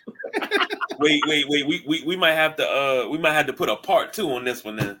 Wait. We might have to put a part 2 on this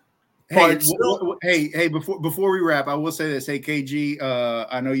one then. Hey, before we wrap, I will say this. Hey, KG,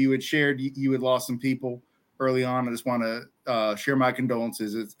 I know you had shared you had lost some people early on. I just want to share my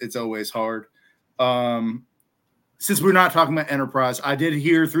condolences. It's always hard. Since we're not talking about Enterprise, I did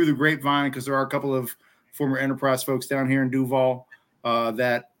hear through the grapevine, because there are a couple of former Enterprise folks down here in Duval,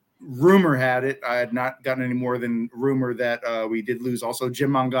 that rumor had it. I had not gotten any more than rumor that we did lose also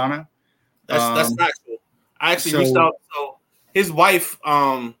Jim Mangano. That's not cool. I actually reached out. So his wife,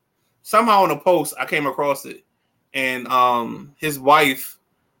 somehow in a post, I came across it, and his wife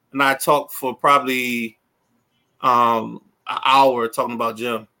and I talked for probably an hour talking about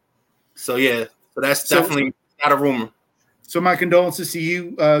Jim. So yeah, so that's definitely not a rumor. So my condolences to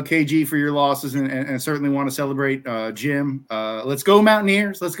you, KG, for your losses, and certainly want to celebrate Jim. Let's go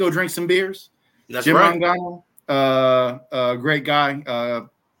Mountaineers. Let's go drink some beers. That's Jim right. Mangano, great guy.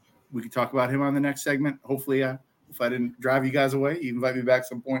 We can talk about him on the next segment. Hopefully, if I didn't drive you guys away, you invite me back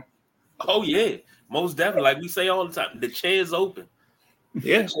some point. Oh yeah, most definitely. Like we say all the time, the chair is open.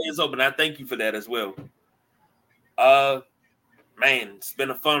 Yeah, the chair is open. I thank you for that as well. Man, it's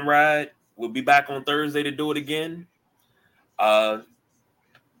been a fun ride. We'll be back on Thursday to do it again.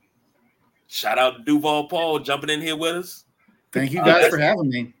 Shout out to Duval Paul jumping in here with us. Thank you guys for having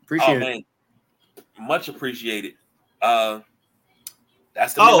me. Appreciate it. Man, much appreciated.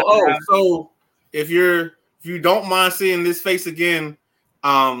 That's the so if you don't mind seeing this face again,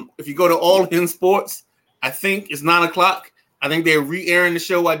 if you go to All In Sports, I think it's 9:00. I think they're re-airing the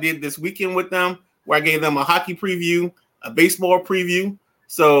show I did this weekend with them, where I gave them a hockey preview, a baseball preview.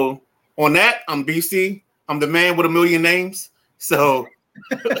 So on that, I'm BC. I'm the man with a million names. So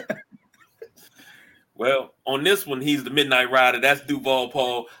well, on this one, he's the Midnight Rider. That's Duval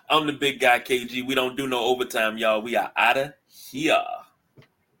Paul. I'm the big guy, KG. We don't do no overtime, y'all. We are out of here.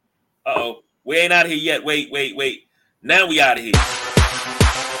 Uh-oh. We ain't out of here yet. Wait. Now we out of here.